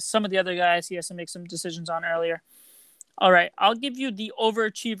 guys. Some of the other guys he has to make some decisions on earlier. All right, I'll give you the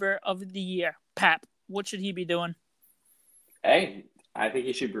overachiever of the year, Pap. What should he be doing? Hey, I think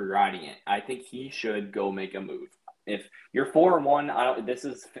he should be riding it. I think he should go make a move. If you're 4-1, I don't. This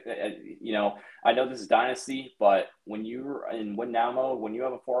is, I know this is dynasty, but when you're in win now mode, when you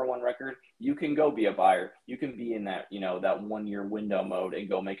have a 4-1 record, you can go be a buyer. You can be in that, that 1 year window mode and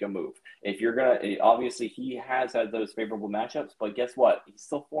go make a move. If you're gonna, obviously he has had those favorable matchups, but guess what? He's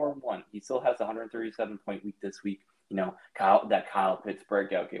still 4-1. He still has a 137-point week this week. Kyle Pitts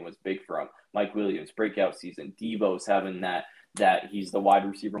breakout game was big for him. Mike Williams breakout season. Devo's having that he's the wide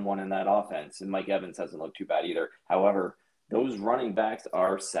receiver one in that offense, and Mike Evans hasn't looked too bad either. However, those running backs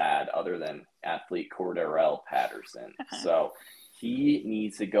are sad, other than athlete Cordarrelle Patterson. So he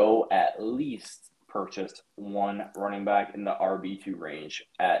needs to go at least purchase one running back in the RB2 range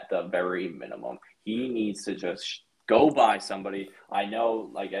at the very minimum. He needs to just go buy somebody. I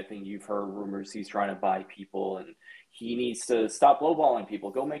know, I think you've heard rumors he's trying to buy people, and he needs to stop lowballing people.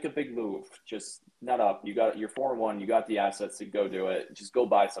 Go make a big move. Just nut up. You're 4-1. You got the assets to go do it. Just go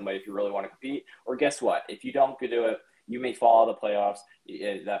buy somebody if you really want to compete. Or guess what? If you don't go do it, you may fall out of the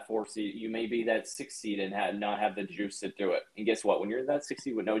playoffs. That 4 seed, you may be that 6 seed and not have the juice to do it. And guess what? When you're in that 6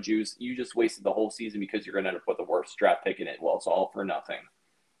 seed with no juice, you just wasted the whole season because you're going to end up with the worst draft pick in it. Well, it's all for nothing.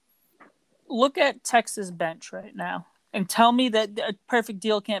 Look at Texas bench right now and tell me that a perfect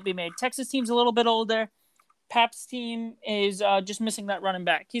deal can't be made. Texas team's a little bit older. Pap's team is just missing that running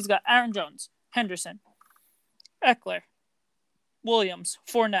back. He's got Aaron Jones, Henderson, Eckler, Williams,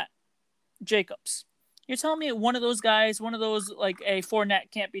 Fournette, Jacobs. You're telling me one of those guys, like a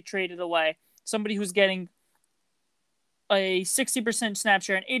Fournette, can't be traded away? Somebody who's getting a 60% snap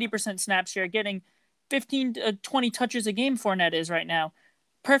share, an 80% snap share, getting 15 to 20 touches a game Fournette is right now.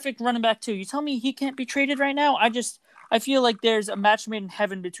 Perfect running back too. You tell me he can't be traded right now? I feel like there's a match made in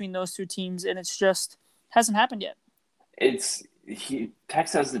heaven between those two teams, and it's just hasn't happened yet.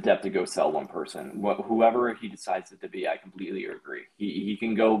 Tex has the depth to go sell one person. Whoever he decides it to be, I completely agree. He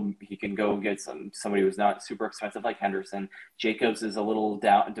can go get somebody who's not super expensive like Henderson. Jacobs is a little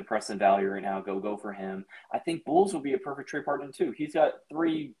depressed in value right now. Go for him. I think Bulls will be a perfect trade partner too. He's got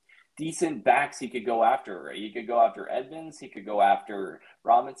 3 decent backs he could go after. He could go after Edmonds. He could go after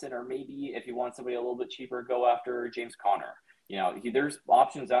Robinson, or maybe if you want somebody a little bit cheaper, go after James Conner. There's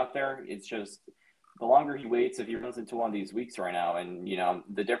options out there. It's just the longer he waits, if he runs into one of these weeks right now, and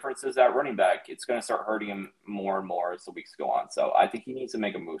the difference is that running back, it's going to start hurting him more and more as the weeks go on. So I think he needs to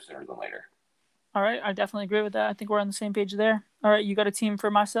make a move sooner than later. All right, I definitely agree with that. I think we're on the same page there. All right, you got a team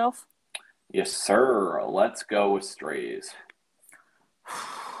for myself? Yes, sir. Let's go with Strays.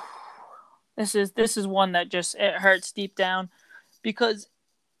 This is one that just it hurts deep down, because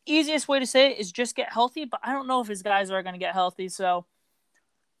easiest way to say it is just get healthy, but I don't know if his guys are going to get healthy. So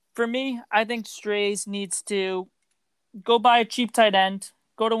for me, I think Strays needs to go buy a cheap tight end,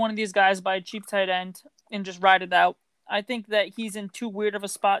 go to one of these guys, buy a cheap tight end, and just ride it out. I think that he's in too weird of a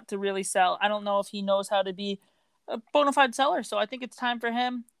spot to really sell. I don't know if he knows how to be a bona fide seller, so I think it's time for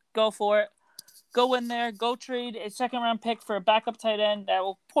him. Go for it. Go in there. Go trade a second-round pick for a backup tight end that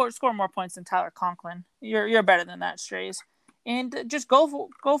will score more points than Tyler Conklin. You're better than that, Strays. And just go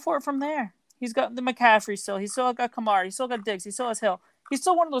for it from there. He's got the McCaffrey still. He's still got Kamara. He's still got Diggs. He still has Hill. He's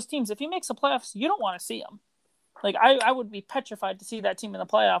still one of those teams. If he makes the playoffs, you don't want to see him. I would be petrified to see that team in the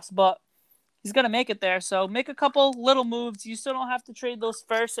playoffs, but he's going to make it there. So make a couple little moves. You still don't have to trade those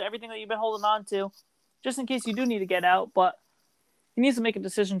first, everything that you've been holding on to, just in case you do need to get out. But he needs to make a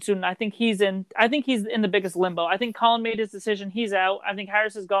decision soon. I think he's in the biggest limbo. I think Colin made his decision. He's out. I think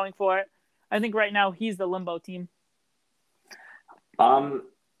Harris is going for it. I think right now he's the limbo team.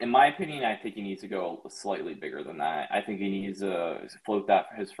 In my opinion, I think he needs to go slightly bigger than that. I think he needs to float that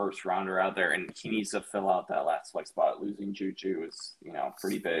his first rounder out there, and he needs to fill out that last flex spot. Losing Juju is,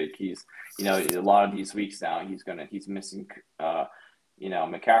 pretty big. He's, a lot of these weeks now, he's missing,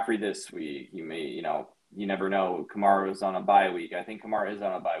 McCaffrey this week. He may, you never know. Kamara is on a bye week. I think Kamara is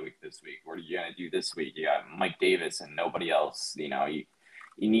on a bye week this week. What are you going to do this week? You got Mike Davis and nobody else. I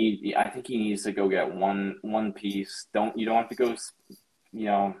think he needs to go get one piece. You don't have to go,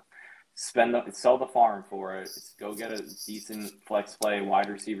 sell the farm for it. Go get a decent flex play, wide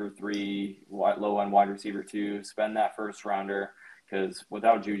receiver 3, low end wide receiver 2. Spend that first rounder, because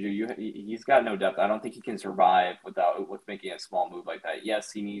without Juju, he's got no depth. I don't think he can survive with making a small move like that.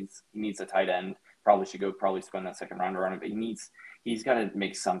 Yes, he needs a tight end. Probably spend that second rounder on it, but he's got to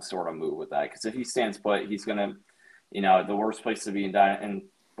make some sort of move with that, because if he stands put, he's gonna, the worst place to be in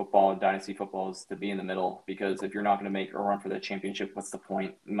football and dynasty football is to be in the middle, because if you're not going to make a run for the championship, what's the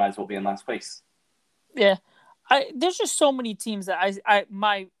point? You might as well be in last place. Yeah, There's just so many teams that I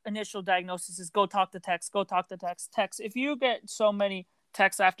my initial diagnosis is go talk to Tex, go talk to Tex. Tex, if you get so many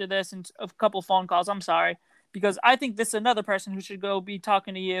texts after this and a couple phone calls, I'm sorry, because I think this is another person who should go be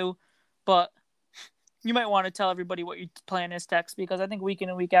talking to you, but you might want to tell everybody what your plan is, Tex, because I think week in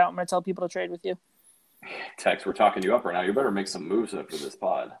and week out I'm going to tell people to trade with you. Tex, we're talking you up right now. You better make some moves after this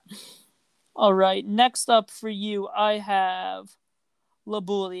pod. All right, next up for you, I have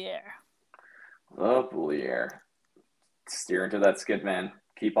Labouliere. Labouliere. Steer into that skid, man.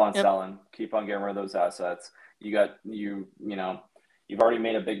 Keep on selling. Keep on getting rid of those assets. You've already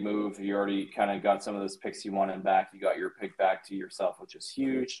made a big move. You already kind of got some of those picks you wanted back. You got your pick back to yourself, which is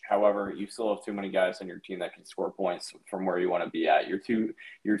huge. However, you still have too many guys on your team that can score points from where you want to be at.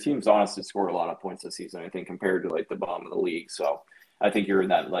 Your team's honestly scored a lot of points this season, I think, compared to like the bottom of the league. So I think you're in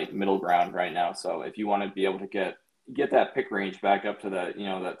that like middle ground right now. So if you want to be able to get that pick range back up to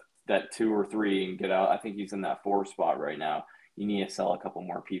that 2 or 3 and get out, I think he's in that 4 spot right now. You need to sell a couple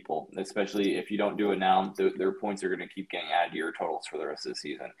more people, especially if you don't do it now. Their points are going to keep getting added to your totals for the rest of the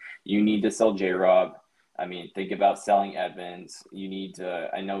season. You need to sell J-Rob. I mean, think about selling Edmonds. You need to.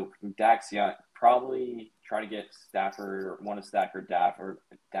 I know Dak's young. Probably try to get Stafford or one of Stafford or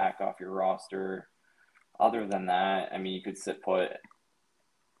Dak off your roster. Other than that, I mean, you could sit put.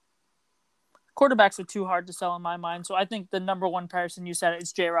 Quarterbacks are too hard to sell in my mind, so I think the number one person you said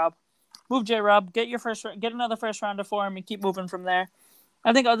is J-Rob. Move J-Rob, get another first rounder for him, and keep moving from there.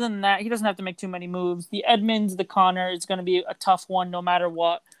 I think other than that, he doesn't have to make too many moves. The Edmonds, the Connor is going to be a tough one no matter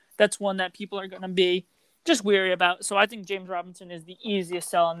what. That's one that people are going to be just weary about. So I think James Robinson is the easiest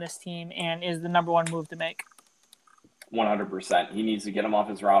sell on this team and is the number one move to make. 100%. He needs to get him off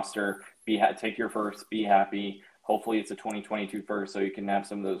his roster. Take your first. Be happy. Hopefully it's a 2022 first so you can have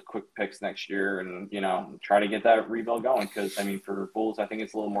some of those quick picks next year and, try to get that rebuild going. Because, I mean, for Bulls, I think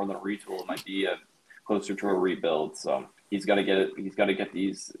it's a little more than a retool. It might be closer to a rebuild. So he's got to get it. He's got to get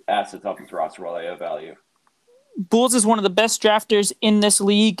these assets off his roster while they have value. Bulls is one of the best drafters in this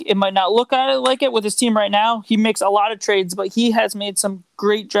league. It might not look at it like it with his team right now. He makes a lot of trades, but he has made some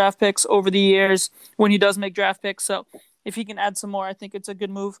great draft picks over the years when he does make draft picks. So if he can add some more, I think it's a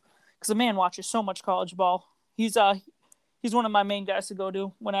good move because the man watches so much college ball. He's one of my main guys to go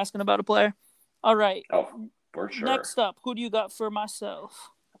to when asking about a player. All right. Oh, for sure. Next up, who do you got for myself?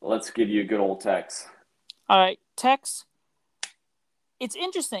 Let's give you a good old Tex. All right, Tex. It's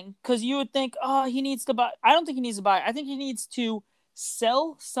interesting because you would think, he needs to buy. I don't think he needs to buy. I think he needs to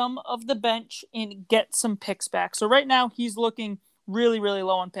sell some of the bench and get some picks back. So right now he's looking really, really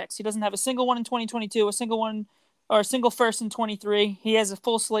low on picks. He doesn't have a single one in 2022, a single first in 23. He has a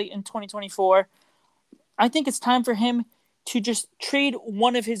full slate in 2024. I think it's time for him to just trade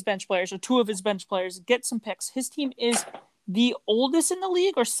one of his bench players or 2 of his bench players, get some picks. His team is the oldest in the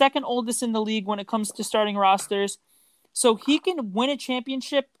league or second oldest in the league when it comes to starting rosters. So he can win a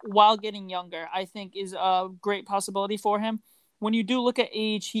championship while getting younger, I think is a great possibility for him. When you do look at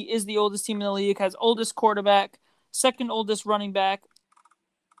age, he is the oldest team in the league, has oldest quarterback, second oldest running back.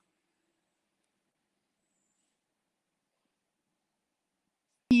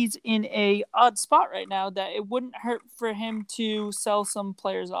 He's in a odd spot right now that it wouldn't hurt for him to sell some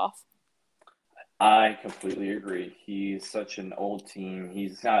players off. I completely agree. He's such an old team.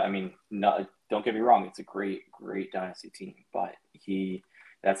 He's not, don't get me wrong. It's a great, great dynasty team, but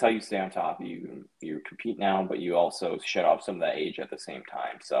that's how you stay on top. You compete now, but you also shut off some of that age at the same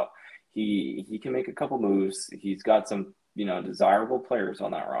time. So he can make a couple moves. He's got some, desirable players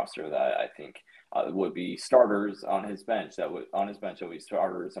on that roster that I think would be starters on his bench. That would be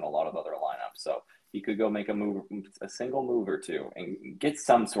starters in a lot of other lineups. So he could go make a single move or 2 and get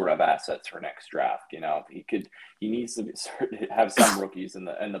some sort of assets for next draft. He needs to have some rookies in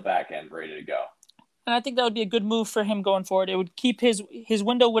the back end ready to go. And I think that would be a good move for him going forward. It would keep his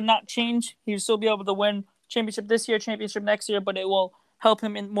window would not change. He would still be able to win championship this year, championship next year, but it will help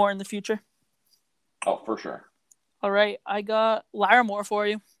him more in the future. Oh, for sure. All right, I got Larimore for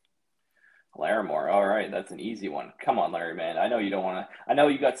you. Larimore. All right, that's an easy one. Come on, Larry, man. I know you don't want to. I know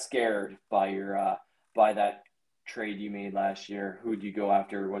you got scared by your by that trade you made last year. Who'd you go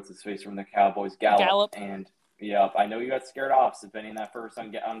after? What's his face from the Cowboys? Gallup. And I know you got scared off spending that first on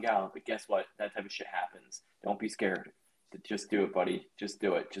Gallup, but guess what? That type of shit happens. Don't be scared. Just do it, buddy. Just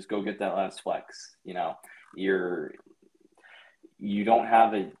do it. Just go get that last flex. You don't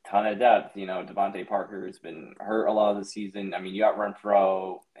have a ton of depth. Devontae Parker has been hurt a lot of the season. I mean, you got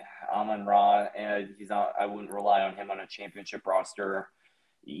Renfro, Amon-Ra, and I wouldn't rely on him on a championship roster.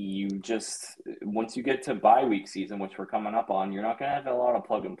 Once you get to bye week season, which we're coming up on, you're not going to have a lot of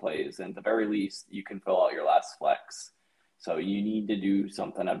plug and plays. And at the very least, you can fill out your last flex. So you need to do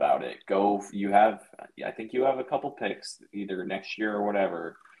something about it. I think you have a couple picks either next year or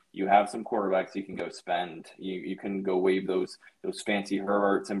whatever. You have some quarterbacks you can go spend. You can go wave those fancy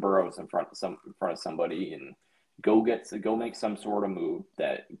Herberts and Burrows in front of somebody and go make some sort of move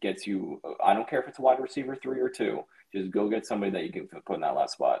that gets you. I don't care if it's a wide receiver 3 or 2. Just go get somebody that you can put in that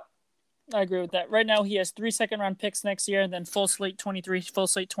last spot. I agree with that. Right now, he has 3 second-round picks next year, and then full slate 23, full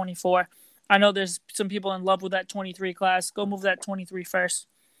slate 24. I know there's some people in love with that 23 class. Go move that 23 first.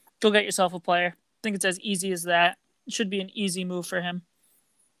 Go get yourself a player. I think it's as easy as that. It should be an easy move for him.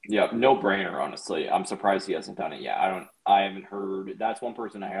 Yeah, no brainer, honestly. I'm surprised he hasn't done it yet. I haven't heard, that's one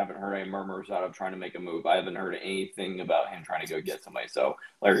person I haven't heard any murmurs out of trying to make a move. I haven't heard anything about him trying to go get somebody. So,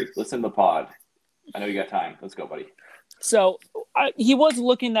 Larry, listen to the pod. I know you got time. Let's go, buddy. So he was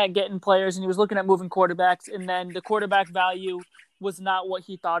looking at getting players and he was looking at moving quarterbacks, and then the quarterback value was not what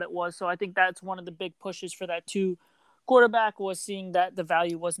he thought it was. So I think that's one of the big pushes for that too. Quarterback was seeing that the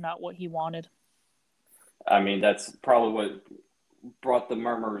value was not what he wanted. I mean, that's probably what brought the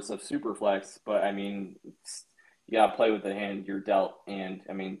murmurs of Superflex, but I mean, you got to play with the hand you're dealt. And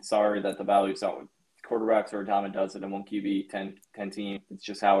I mean, sorry that the value's not quarterbacks are a dime a dozen and one QB, 10 team. It's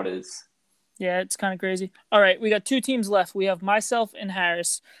just how it is. Yeah, it's kind of crazy. All right, we got 2 teams left. We have myself and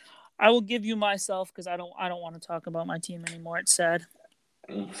Harris. I will give you myself because I don't want to talk about my team anymore. It's sad.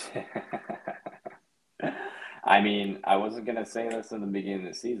 I mean, I wasn't gonna say this in the beginning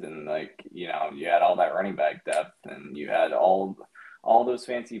of the season. Like, you had all that running back depth, and you had all those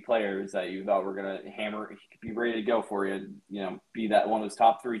fancy players that you thought were gonna hammer, be ready to go for you. Be that one of those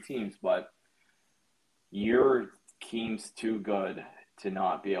top 3 teams. But your team's too good to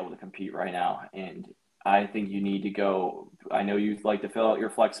not be able to compete right now, and I think you need to go. I know you like to fill out your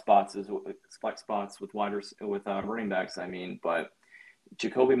flex spots with running backs. I mean, but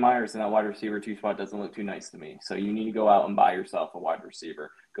Jacoby Myers in that wide receiver 2 spot doesn't look too nice to me. So you need to go out and buy yourself a wide receiver.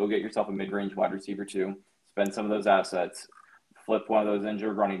 Go get yourself a mid-range wide receiver 2. Spend some of those assets. Flip one of those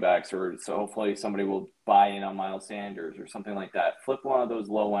injured running backs, or so hopefully somebody will buy in on Miles Sanders or something like that. Flip one of those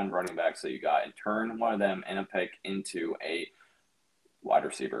low-end running backs that you got and turn one of them and a pick into a wide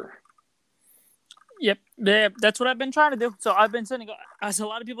receiver. Yep, that's what I've been trying to do. So I've been sending, as a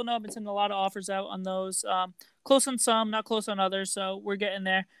lot of people know, I've been sending a lot of offers out on those. Close on some, not close on others. So we're getting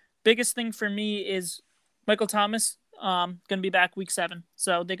there. Biggest thing for me is Michael Thomas going to be back week 7.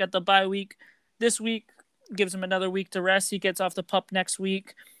 So they got the bye week this week, gives him another week to rest. He gets off the pup next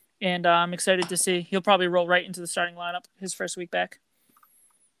week, and I'm excited to see. He'll probably roll right into the starting lineup his first week back.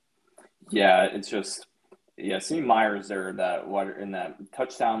 Yeah, it's just – seeing Myers there in that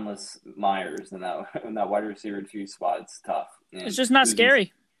touchdownless Myers in that wide receiver 2 spot, it's tough. And it's just not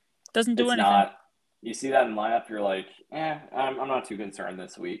scary. Doesn't do anything. Not, you see that in lineup, you're like, I'm not too concerned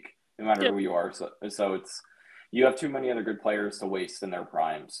this week, no matter who you are. So it's you have too many other good players to waste in their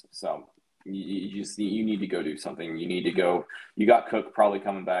primes. So you need to go do something. You need to go. You got Cook probably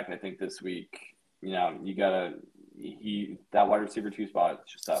coming back, I think, this week. You gotta. That wide receiver 2 spot,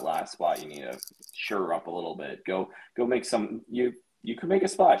 just that last spot, you need to shore up a little bit. Go make some. You could make a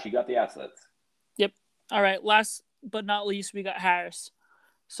splash. You got the assets. Yep. All right. Last but not least, we got Harris.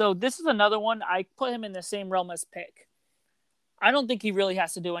 So this is another one. I put him in the same realm as Pick. I don't think he really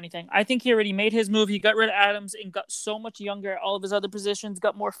has to do anything. I think he already made his move. He got rid of Adams and got so much younger at all of his other positions.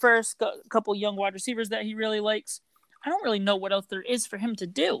 Got more first. Got a couple young wide receivers that he really likes. I don't really know what else there is for him to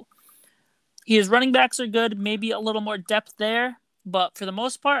do. His running backs are good, maybe a little more depth there. But for the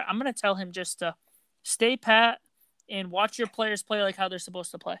most part, I'm going to tell him just to stay pat and watch your players play like how they're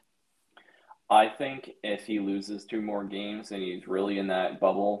supposed to play. I think if he loses 2 more games and he's really in that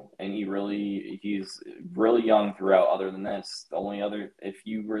bubble and he's really young throughout other than this, if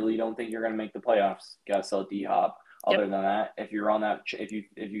you really don't think you're going to make the playoffs, you got to sell D-Hop. Other than that, if you're on that, if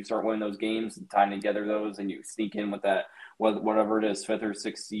you start winning those games and tying together those and you sneak in with that, whatever it is, 5th or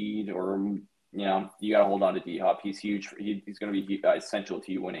 6th seed, or you got to hold on to D-Hop. He's huge. He's going to be essential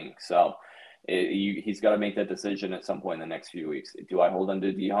to you winning. So he's got to make that decision at some point in the next few weeks. Do I hold on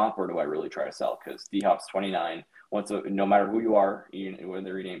to D-Hop or do I really try to sell? Because D-Hop's 29. No matter who you are,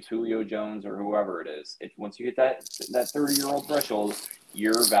 whether your name's Julio Jones or whoever it is, once you hit that 30-year-old threshold,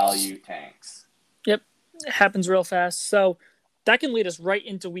 your value tanks. Yep. It happens real fast. So that can lead us right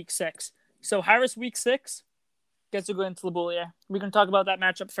into week 6. So Harris week 6 gets to go into LeBoulier. We can talk about that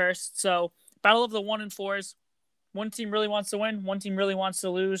matchup first. So battle of the 1 and 4s. One team really wants to win. One team really wants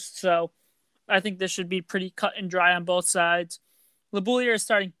to lose. So I think this should be pretty cut and dry on both sides. LeBoulier is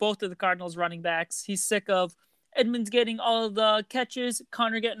starting both of the Cardinals running backs. He's sick of Edmonds getting all of the catches,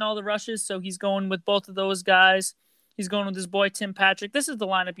 Connor getting all the rushes. So he's going with both of those guys. He's going with his boy, Tim Patrick. This is the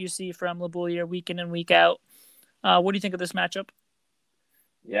lineup you see from LeBoulier week in and week out. What do you think of this matchup?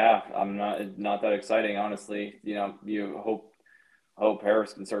 Yeah, I'm not that exciting, honestly. You hope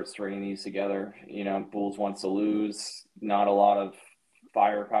Harris can start stringing these together. Bulls wants to lose. Not a lot of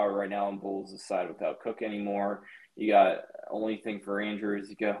firepower right now on Bulls' side without Cook anymore. You got only thing for Andrews.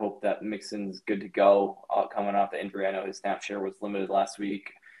 You got to hope that Mixon's good to go coming off the injury. I know his snap share was limited last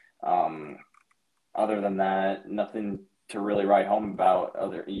week. Um, Other than that, nothing to really write home about.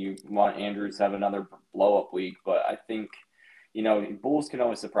 You want Andrews to have another blow up week, but I think Bulls can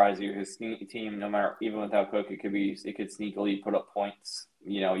always surprise you. His team, no matter even without Cook, it could sneakily put up points.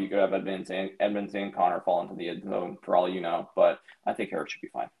 You could have Edmonds and Connor fall into the end zone for all you know, but I think Harris should be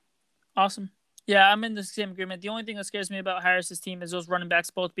fine. Awesome. Yeah, I'm in the same agreement. The only thing that scares me about Harris's team is those running backs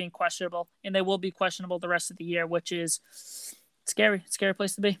both being questionable, and they will be questionable the rest of the year, which is scary. Scary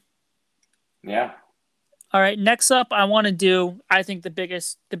place to be. Yeah. All right. Next up, I want to do, I think, the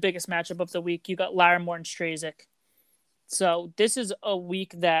biggest matchup of the week. You got Larimore and Strazik. So this is a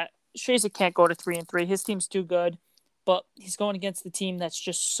week that Strazik can't go to 3-3. His team's too good, but he's going against the team that's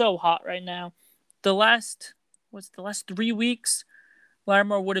just so hot right now. The last 3 weeks,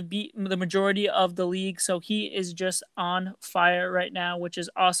 Larimore would have beaten the majority of the league, so he is just on fire right now, which is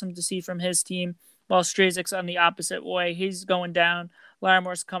awesome to see from his team. While Strazik's on the opposite way, he's going down.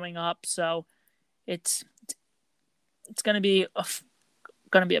 Larimore's coming up, so it's gonna be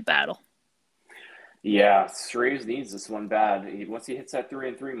a battle. Yeah, Strays needs this one bad. Once he hits that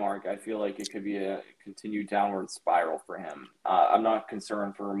 3-3 mark, I feel like it could be a continued downward spiral for him. I'm not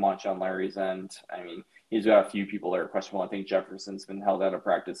concerned for much on Larry's end. I mean, he's got a few people that are questionable. I think Jefferson's been held out of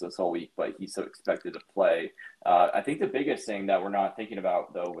practice this whole week, but he's so expected to play. I think the biggest thing that we're not thinking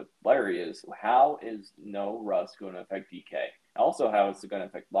about, though, with Larry is how is no Russ going to affect DK? Also, how is it going to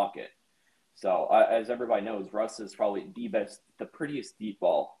affect Lockett? So, as everybody knows, Russ is probably the prettiest deep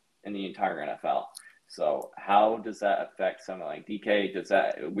ball in the entire NFL. So how does that affect something like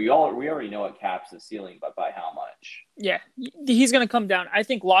DK? We already know it caps the ceiling, but by how much? Yeah, he's going to come down. I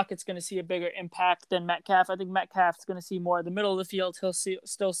think Lockett's going to see a bigger impact than Metcalf. I think Metcalf's going to see more of the middle of the field. He'll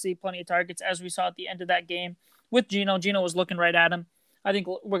still see plenty of targets, as we saw at the end of that game with Geno. Geno was looking right at him. I think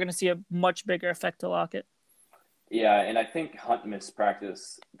we're going to see a much bigger effect to Lockett. Yeah, and I think Hunt missed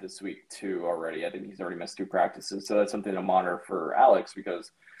practice this week too already. I think he's already missed 2 practices, so that's something to monitor for Alex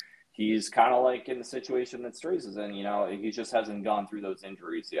because he's kind of like in the situation that Strays is in. He just hasn't gone through those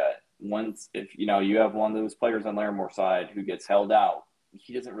injuries yet. If you have one of those players on Larimore's side who gets held out,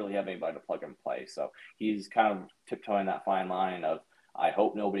 he doesn't really have anybody to plug and play. So he's kind of tiptoeing that fine line of, I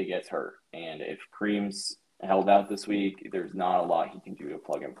hope nobody gets hurt. And if Kareem's held out this week, there's not a lot he can do to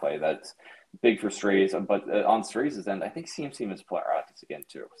plug and play. That's big for Strays. But on Strays' end, I think CMC must play practice again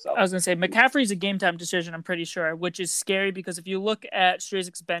too. So I was going to say McCaffrey's a game time decision, I'm pretty sure, which is scary because if you look at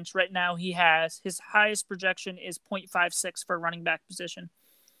Strazik's bench right now, he has his highest projection is 0.56 for running back position.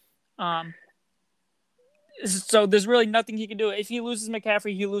 So there's really nothing he can do. If he loses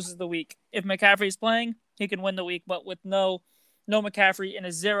McCaffrey, he loses the week. If McCaffrey's playing, he can win the week. But with no McCaffrey and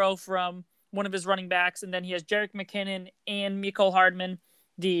a 0 from one of his running backs, and then he has Jerick McKinnon and Mecole Hardman,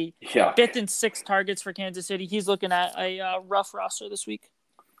 the 5th and 6th targets for Kansas City. He's looking at a rough roster this week.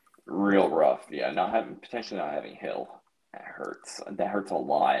 Real rough. Yeah, potentially not having Hill. That hurts. That hurts a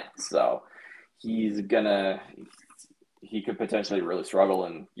lot. So he could potentially really struggle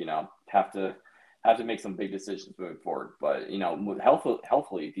and, have to make some big decisions moving forward. But,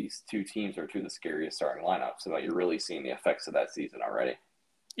 healthfully, these 2 teams are 2 of the scariest starting lineups. So you're really seeing the effects of that season already.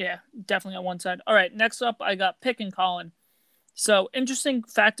 Yeah, definitely on one side. All right, next up, I got Pick and Colin. So, interesting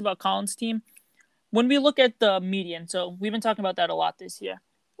fact about Colin's team. When we look at the median, so we've been talking about that a lot this year,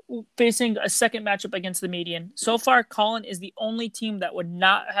 facing a second matchup against the median. So far, Colin is the only team that would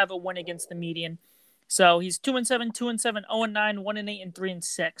not have a win against the median. So he's 2-7, 2-7, 0-9, 1-8, and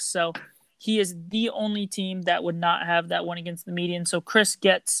 3-6. So he is the only team that would not have that win against the median. So Chris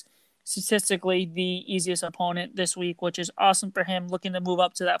gets statistically the easiest opponent this week, which is awesome for him, looking to move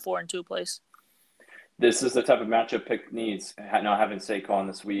up to that 4-2 place. This is the type of matchup Pick needs. Not having Saquon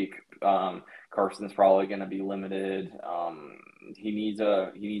this week, Carson's probably going to be limited. He needs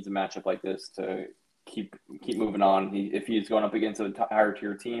a matchup like this to keep moving on. If he's going up against a higher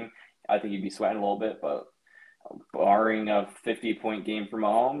tier team, I think he'd be sweating a little bit. But barring a 50-point game for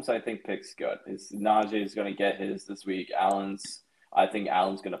Mahomes, I think Pick's good. Najee is going to get his this week. I think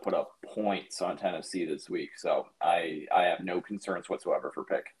Allen's going to put up points on Tennessee this week. So I have no concerns whatsoever for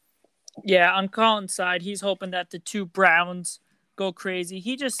Pick. Yeah, on Colin's side, he's hoping that the 2 Browns go crazy.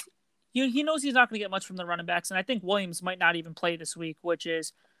 He knows he's not going to get much from the running backs, and I think Williams might not even play this week, which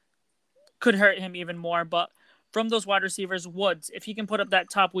could hurt him even more. But from those wide receivers, Woods, if he can put up that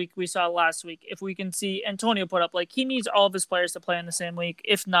top week we saw last week, if we can see Antonio put up, like he needs all of his players to play in the same week.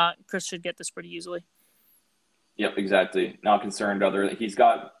 If not, Chris should get this pretty easily. Yep, exactly. Not concerned he's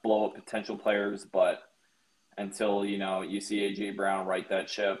got blow up potential players, but until, you see AJ Brown right that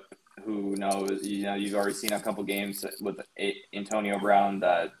ship, who knows, you've already seen a couple games with Antonio Brown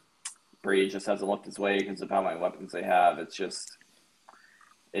that Brady just hasn't looked his way because of how many weapons they have.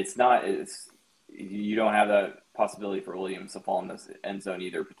 You don't have that possibility for Williams to fall in this end zone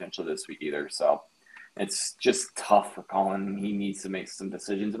either, potentially this week either. So it's just tough for Colin. He needs to make some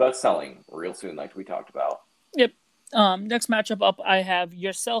decisions about selling real soon, like we talked about. Yep. Next matchup up, I have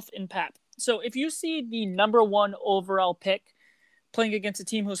yourself and Pap. So if you see the number 1 overall pick playing against a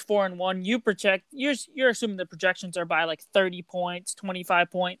team who's 4-1, you're assuming the projections are by like 30 points,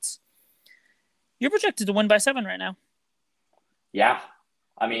 25 points. You're projected to win by 7 right now. Yeah.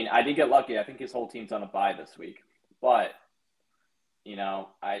 I mean, I did get lucky. I think his whole team's on a bye this week. But,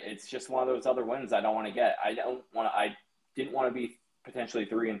 it's just one of those other wins I don't want to get. I didn't want to be potentially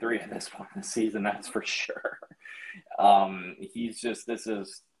 3-3 at this point in the season, that's for sure. This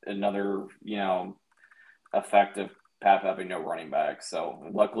is another, effect of Pap having no running back. So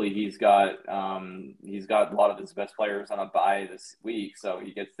luckily he's got a lot of his best players on a bye this week, so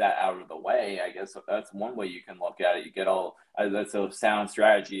he gets that out of the way. I guess that's one way you can look at it. You get that's a sound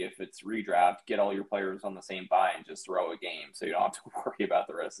strategy. If it's redraft, get all your players on the same bye and just throw a game, so you don't have to worry about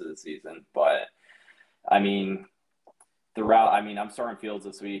the rest of the season. But I mean, I'm starting Fields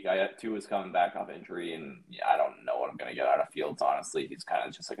this week. Tua's coming back off injury, and I don't know what I'm going to get out of Fields, honestly. He's kind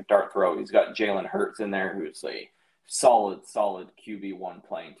of just like a dart throw. He's got Jalen Hurts in there, who's a solid QB1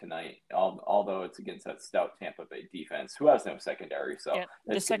 playing tonight, although it's against that stout Tampa Bay defense, who has no secondary. So yeah,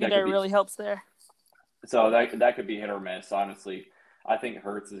 the secondary really helps there. So that could be hit or miss, honestly. I think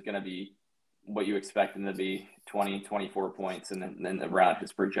Hurts is going to be what you expect him to be, 20, 24 points, and then around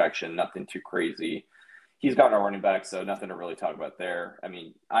his projection, nothing too crazy. He's got no running back, so nothing to really talk about there. I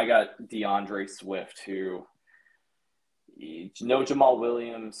mean, I got DeAndre Swift, who no Jamal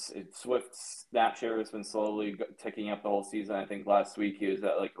Williams. Swift's snap share has been slowly ticking up the whole season. I think last week he was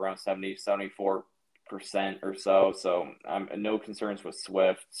at like around 74% or so. So no concerns with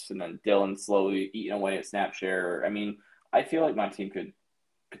Swift. And then Dylan slowly eating away at snap share. I mean, I feel like my team could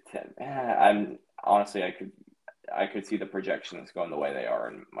I could see the projections going the way they are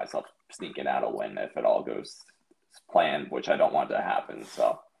and myself sneaking out a win if it all goes as planned, which I don't want to happen.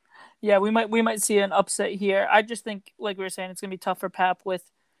 So yeah, we might see an upset here. I just think, like we were saying, it's gonna be tough for Pap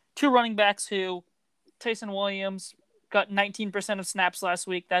with 2 running backs who Tyson Williams got 19% of snaps last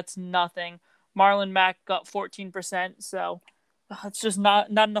week. That's nothing. Marlon Mack got 14%. So it's just not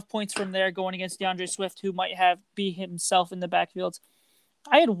enough points from there going against DeAndre Swift, who might be himself in the backfields.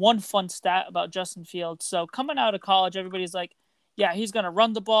 I had one fun stat about Justin Fields. So coming out of college, everybody's like, yeah, he's going to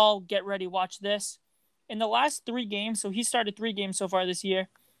run the ball. Get ready. Watch this. In the last 3 games, so he started 3 games so far this year,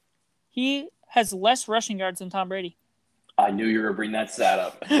 he has less rushing yards than Tom Brady. I knew you were going to bring that stat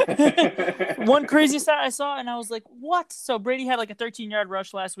up. One crazy stat I saw, and I was like, what? So Brady had like a 13-yard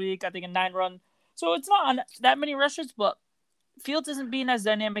rush last week, I think a 9-run. So it's not on that many rushes, but Fields isn't being as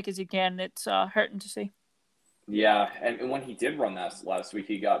dynamic as he can. It's hurting to see. Yeah, and when he did run that last week,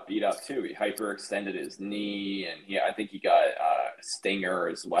 he got beat up too. He hyperextended his knee, and I think he got a stinger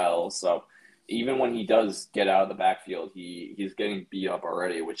as well. So even when he does get out of the backfield, he's getting beat up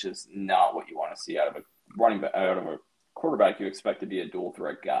already, which is not what you want to see out of a quarterback you expect to be a dual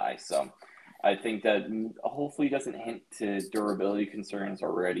threat guy. So I think that hopefully doesn't hint to durability concerns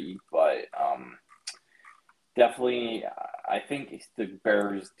already, but definitely, I think the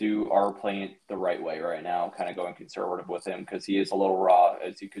Bears are playing it the right way right now, kind of going conservative with him because he is a little raw,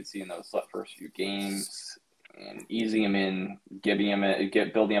 as you could see in those first few games, and easing him in,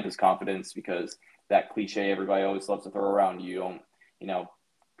 building up his confidence because that cliche everybody always loves to throw around.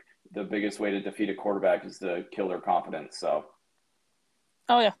 The biggest way to defeat a quarterback is to kill their confidence. So.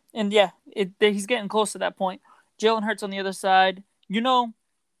 Oh yeah, and he's getting close to that point. Jalen Hurts on the other side,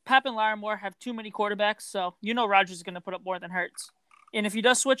 Pap and Larimore have too many quarterbacks, so Rodgers is going to put up more than Hurts. And if he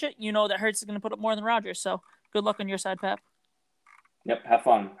does switch it, that Hurts is going to put up more than Rodgers. So good luck on your side, Pap. Yep, have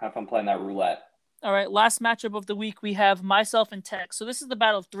fun. Have fun playing that roulette. All right, last matchup of the week, we have myself and Tex. So this is the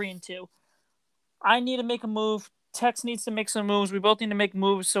battle of 3 and 2. I need to make a move. Tex needs to make some moves. We both need to make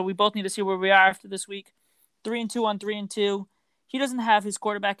moves, so we both need to see where we are after this week. 3 and 2 on 3 and 2. He doesn't have his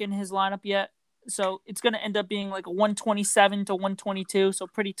quarterback in his lineup yet. So it's going to end up being like a 127 to 122, so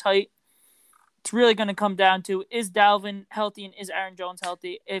pretty tight. It's really going to come down to, is Dalvin healthy and is Aaron Jones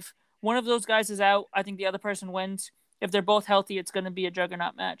healthy? If one of those guys is out, I think the other person wins. If they're both healthy, it's going to be a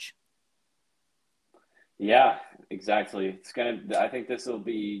juggernaut match. Yeah, exactly. I think this will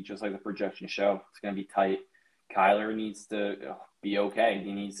be just like the projection show. It's gonna be tight. Kyler needs to be okay.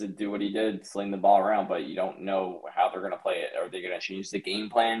 He needs to do what he did, sling the ball around, but you don't know how they're gonna play it. Are they gonna change the game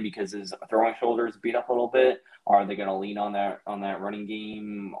plan because his throwing shoulders beat up a little bit? Are they gonna lean on that running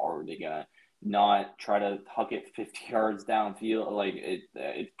game? Or are they gonna not try to huck it 50 yards downfield? Like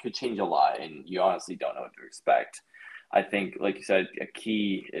it could change a lot, and you honestly don't know what to expect. I think, like you said, a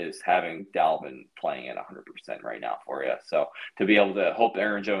key is having Dalvin playing at 100% right now for you. So to be able to hope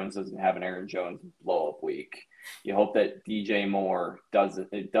Aaron Jones doesn't have an Aaron Jones blow up week, you hope that DJ Moore does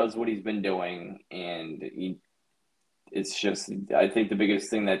what he's been doing, and it's just I think the biggest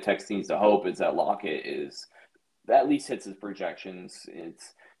thing that Tex needs to hope is that Lockett is at least hits his projections.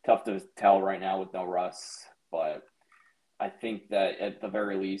 It's tough to tell right now with no Russ, but I think that at the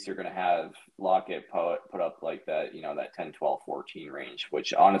very least, you're going to have Lockett put up like that, that 10, 12, 14 range,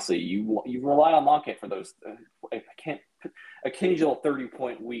 which honestly, you rely on Lockett for those occasional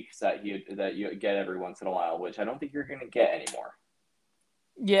 30-point weeks that you get every once in a while, which I don't think you're going to get anymore.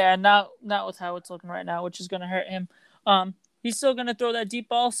 Yeah, not with how it's looking right now, which is going to hurt him. He's still going to throw that deep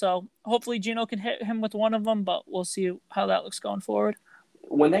ball, so hopefully Geno can hit him with one of them, but we'll see how that looks going forward.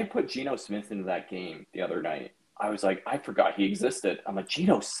 When they put Geno Smith into that game the other night, I was like, I forgot he existed. I'm like,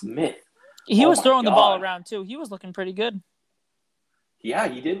 Geno Smith. He was throwing the ball around, too. He was looking pretty good. Yeah,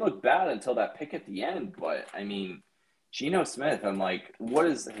 he didn't look bad until that pick at the end. But, I mean, Geno Smith, I'm like, what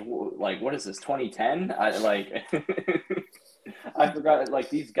is this, 2010? I forgot,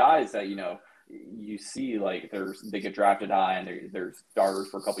 like, these guys that, you see, like, they get drafted high and they're starters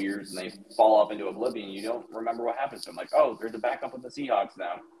for a couple years and they fall off into oblivion. You don't remember what happens to them. Like, oh, they're the backup with the Seahawks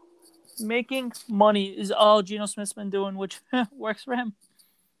now. Making money is all Geno Smith's been doing, which works for him.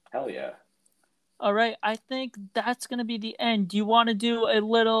 Hell yeah. All right, I think that's going to be the end. Do you want to do a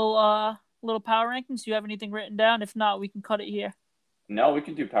little power rankings? Do you have anything written down? If not, we can cut it here. No, we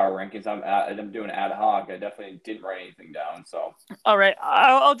can do power rankings. I'm doing ad hoc. I definitely didn't write anything down. So. All right,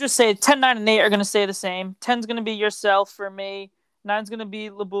 I'll just say 10, 9, and 8 are going to stay the same. 10's going to be yourself for me. 9's going to be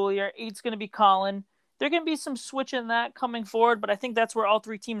LeBoulier. 8's going to be Colin. There can be some switch in that coming forward, but I think that's where all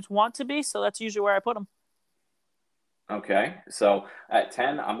three teams want to be, so that's usually where I put them. Okay, so at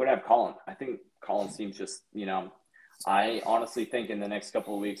 10, I'm going to have Colin. I think Colin seems just, I honestly think in the next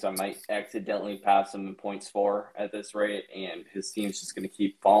couple of weeks I might accidentally pass him in points for at this rate, and his team's just going to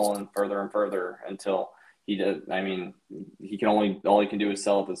keep falling further and further until he does. I mean, all he can do is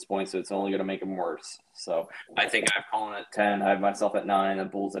sell at this point, so it's only going to make him worse. So I think I have Colin at 10, I have myself at 9,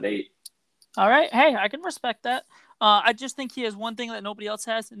 and Bulls at 8. All right. Hey, I can respect that. I just think he has one thing that nobody else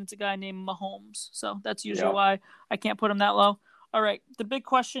has, and it's a guy named Mahomes. So that's usually why I can't put him that low. All right. The big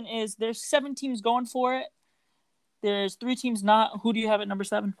question is there's 7 teams going for it. There's 3 teams not. Who do you have at number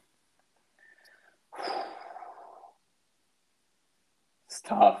 7? It's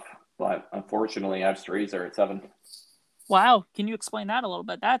tough, but unfortunately I have Strazer at 7. Wow. Can you explain that a little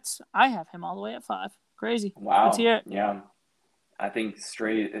bit? I have him all the way at 5. Crazy. Wow. Let's hear it. Yeah. I think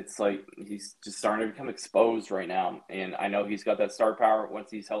it's like he's just starting to become exposed right now. And I know he's got that star power once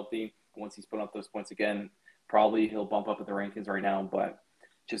he's healthy. Once he's putting up those points again, probably he'll bump up in the rankings right now. But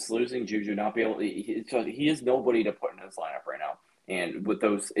just losing Juju, not be able to – he has nobody to put in his lineup right now. And with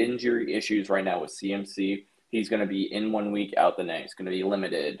those injury issues right now with CMC, he's going to be in 1 week, out the next. Going to be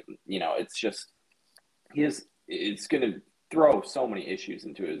limited. It's just – it's going to throw so many issues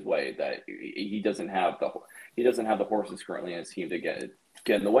into his way that he doesn't have the horses currently in his team to get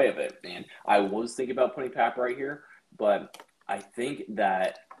in the way of it. And I was thinking about putting Pap right here, but I think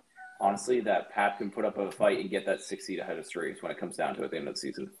that honestly that Pap can put up a fight and get that 6 seed ahead of Strays when it comes down to it at the end of the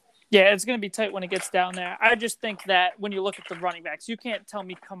season. Yeah, it's going to be tight when it gets down there. I just think that when you look at the running backs, you can't tell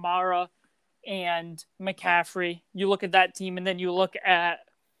me Kamara and McCaffrey. You look at that team and then you look at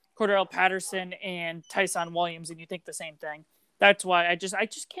Cordell Patterson and Tyson Williams, and you think the same thing. That's why I just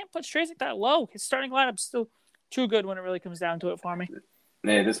can't put Strazik that low. His starting lineup's still too good when it really comes down to it for me.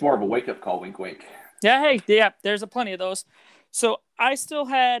 Yeah, this is more of a wake-up call, wink, wink. Yeah, hey, yeah, there's plenty of those. So I still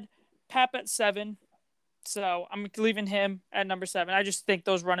had Pap at 7, so I'm leaving him at number 7. I just think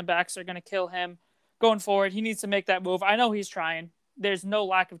those running backs are going to kill him going forward. He needs to make that move. I know he's trying. There's no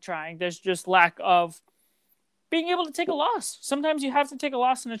lack of trying. There's just lack of being able to take a loss. Sometimes you have to take a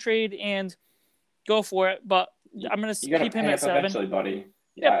loss in a trade and go for it, but I'm going to keep him at 7. Eventually, buddy.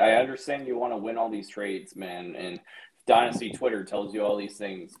 Yeah, I understand you want to win all these trades, man, and Dynasty Twitter tells you all these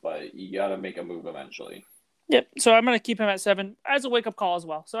things, but you got to make a move eventually. Yep, so I'm going to keep him at 7 as a wake-up call as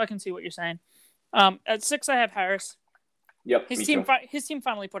well, so I can see what you're saying. At 6, I have Harris. Yep, his team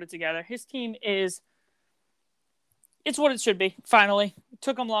finally put it together. His team is It's what it should be. Finally, it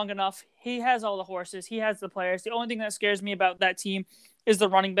took him long enough. He has all the horses. He has the players. The only thing that scares me about that team is the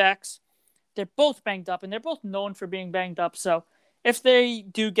running backs. They're both banged up, and they're both known for being banged up. So if they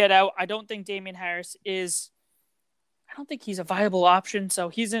do get out, I don't think Damian Harris is. I don't think he's a viable option. So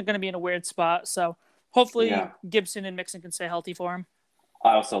he's going to be in a weird spot. So hopefully Gibson and Mixon can stay healthy for him.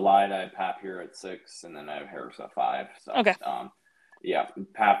 I also lied. I had Pap here at 6, and then I have Harris at 5. So, okay. Yeah,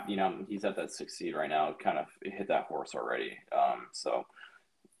 Pap, he's at that 6 seed right now. Kind of hit that horse already. So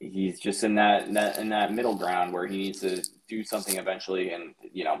he's just in that middle ground where he needs to do something eventually, and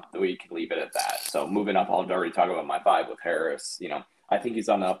we can leave it at that. So moving up, I'll already talk about my 5 with Harris. I think he's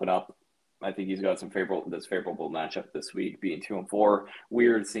on the up and up. I think he's got some favorable matchup this week, being 2-4.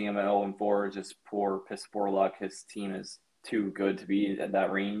 Weird seeing him at 0-4. Just piss poor luck. His team is too good to be at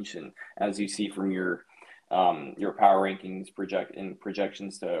that range, and as you see from your power rankings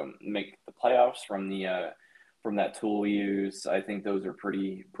projections to make the playoffs from that tool we use, I think those are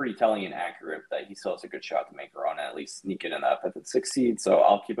pretty telling and accurate that he still has a good shot to make a run and at least sneak in up at the 6 seed. So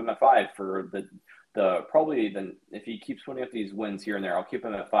I'll keep him at 5 for if he keeps putting up these wins here and there, I'll keep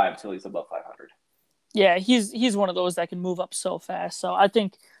him at 5 till he's above 500. Yeah, he's one of those that can move up so fast. So I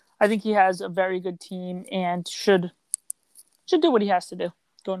think he has a very good team and should do what he has to do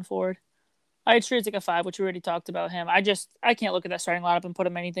going forward. I had Streets like a 5, which we already talked about him. I can't look at that starting lineup and put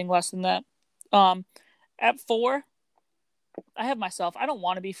him anything less than that. At 4, I have myself. I don't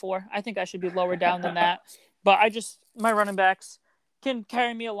want to be 4. I think I should be lower down than that. But my running backs can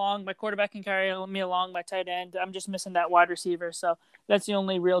carry me along. My quarterback can carry me along. My tight end. I'm just missing that wide receiver. So that's the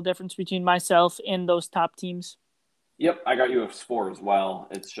only real difference between myself and those top teams. Yep, I got you at 4 as well.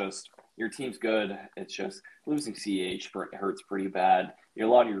 It's just your team's good. It's just losing CH hurts pretty bad. A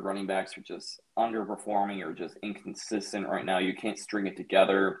lot of your running backs are just underperforming or just inconsistent right now. You can't string it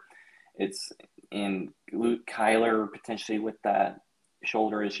together. And Luke Kyler potentially with that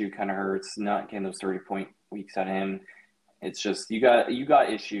shoulder issue kind of hurts. Not getting those 30-point weeks out of him. It's just you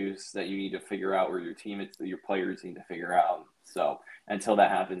got issues that you need to figure out, or your players need to figure out. So until that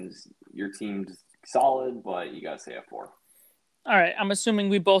happens, your team's solid, but you got to stay at 4. All right, I'm assuming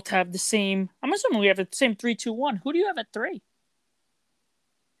we both have the same. I'm assuming we have the same 3-2-1. Who do you have at 3?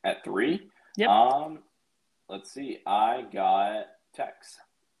 At 3? Yep. Let's see. I got Tex.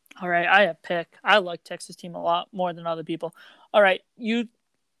 All right, I have Pick. I like Texas team a lot more than other people. All right, you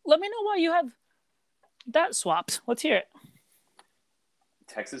let me know why you have that swapped. Let's hear it.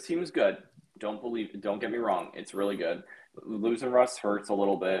 Texas team is good. Don't get me wrong. It's really good. Losing Russ hurts a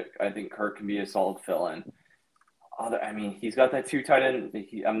little bit. I think Kirk can be a solid fill-in. He's got that 2 tight end.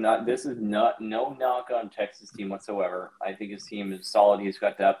 This is no knock on Texas team whatsoever. I think his team is solid. He's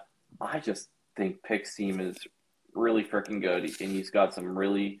got depth. I just think Pick's team is really freaking good, and he's got some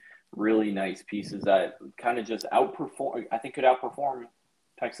really, really nice pieces that kind of just could outperform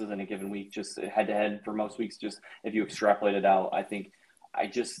Texas in a given week, just head-to-head for most weeks. Just if you extrapolate it out,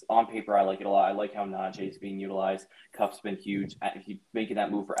 on paper, I like it a lot. I like how Najee is being utilized. Kupp's been huge. He's making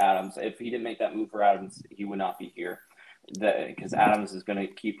that move for Adams. If he didn't make that move for Adams, he would not be here. Because Adams is going to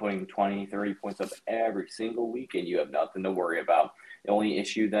keep putting 20, 30 points up every single week, and you have nothing to worry about. The only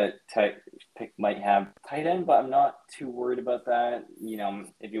issue that Pick might have tight end, but I'm not too worried about that.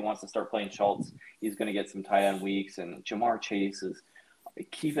 If he wants to start playing Schultz, he's going to get some tight end weeks, and Jamar Chase is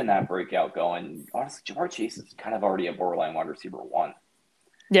keeping that breakout going. Honestly, Jamar Chase is kind of already a borderline wide receiver 1.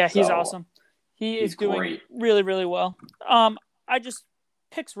 Yeah, he's awesome. He's doing great. Really, really well.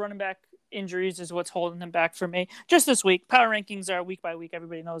 Pick's running back injuries is what's holding him back for me. Just this week. Power rankings are week by week.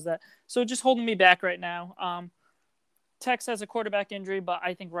 Everybody knows that. So just holding me back right now. Tex has a quarterback injury, but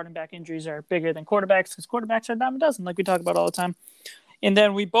I think running back injuries are bigger than quarterbacks because quarterbacks are a dime a dozen, like we talk about all the time. And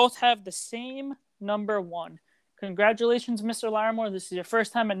then we both have the same number 1. Congratulations, Mr. Larimore. This is your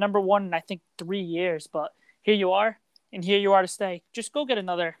first time at number 1 in, I think, 3 years. But here you are. And here you are to stay. Just go get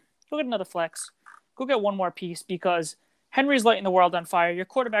another flex. Go get one more piece because Henry's lighting the world on fire. Your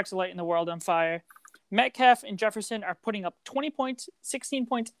quarterbacks are lighting the world on fire. Metcalf and Jefferson are putting up 20 points, 16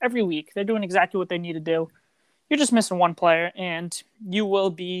 points every week. They're doing exactly what they need to do. You're just missing one player, and you will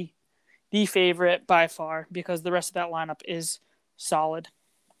be the favorite by far because the rest of that lineup is solid.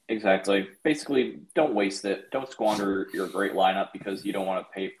 Exactly. Basically, don't waste it. Don't squander your great lineup because you don't want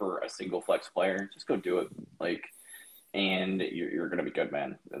to pay for a single flex player. Just go do it. And you're going to be good,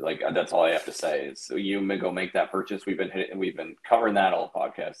 man. That's all I have to say is so you go make that purchase. We've been covering that all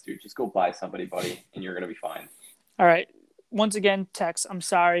podcast, dude. Just go buy somebody, buddy, and you're going to be fine. All right. Once again, Tex, I'm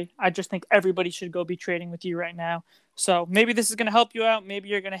sorry. I just think everybody should go be trading with you right now. So maybe this is going to help you out. Maybe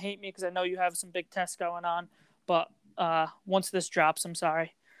you're going to hate me because I know you have some big tests going on. But once this drops, I'm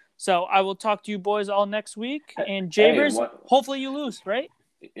sorry. So I will talk to you boys all next week. And Hey, Jabers, hopefully you lose, right?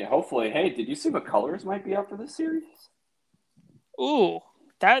 Yeah, hopefully. Hey, did you see what colors might be up for this series? Ooh,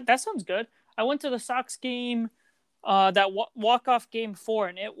 that sounds good. I went to the Sox game, that walk-off game 4,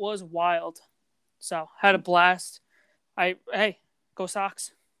 and it was wild. So had a blast. Hey, go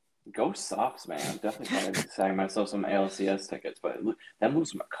Sox. Go Sox, man. I'm definitely going to snag myself some ALCS tickets, but them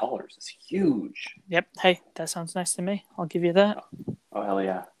losing my colors is huge. Yep. Hey, that sounds nice to me. I'll give you that. Oh hell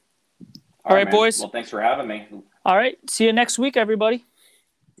yeah. All right, man. boys. Well, thanks for having me. All right. See you next week, everybody.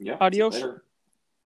 Yeah. Adios. Later.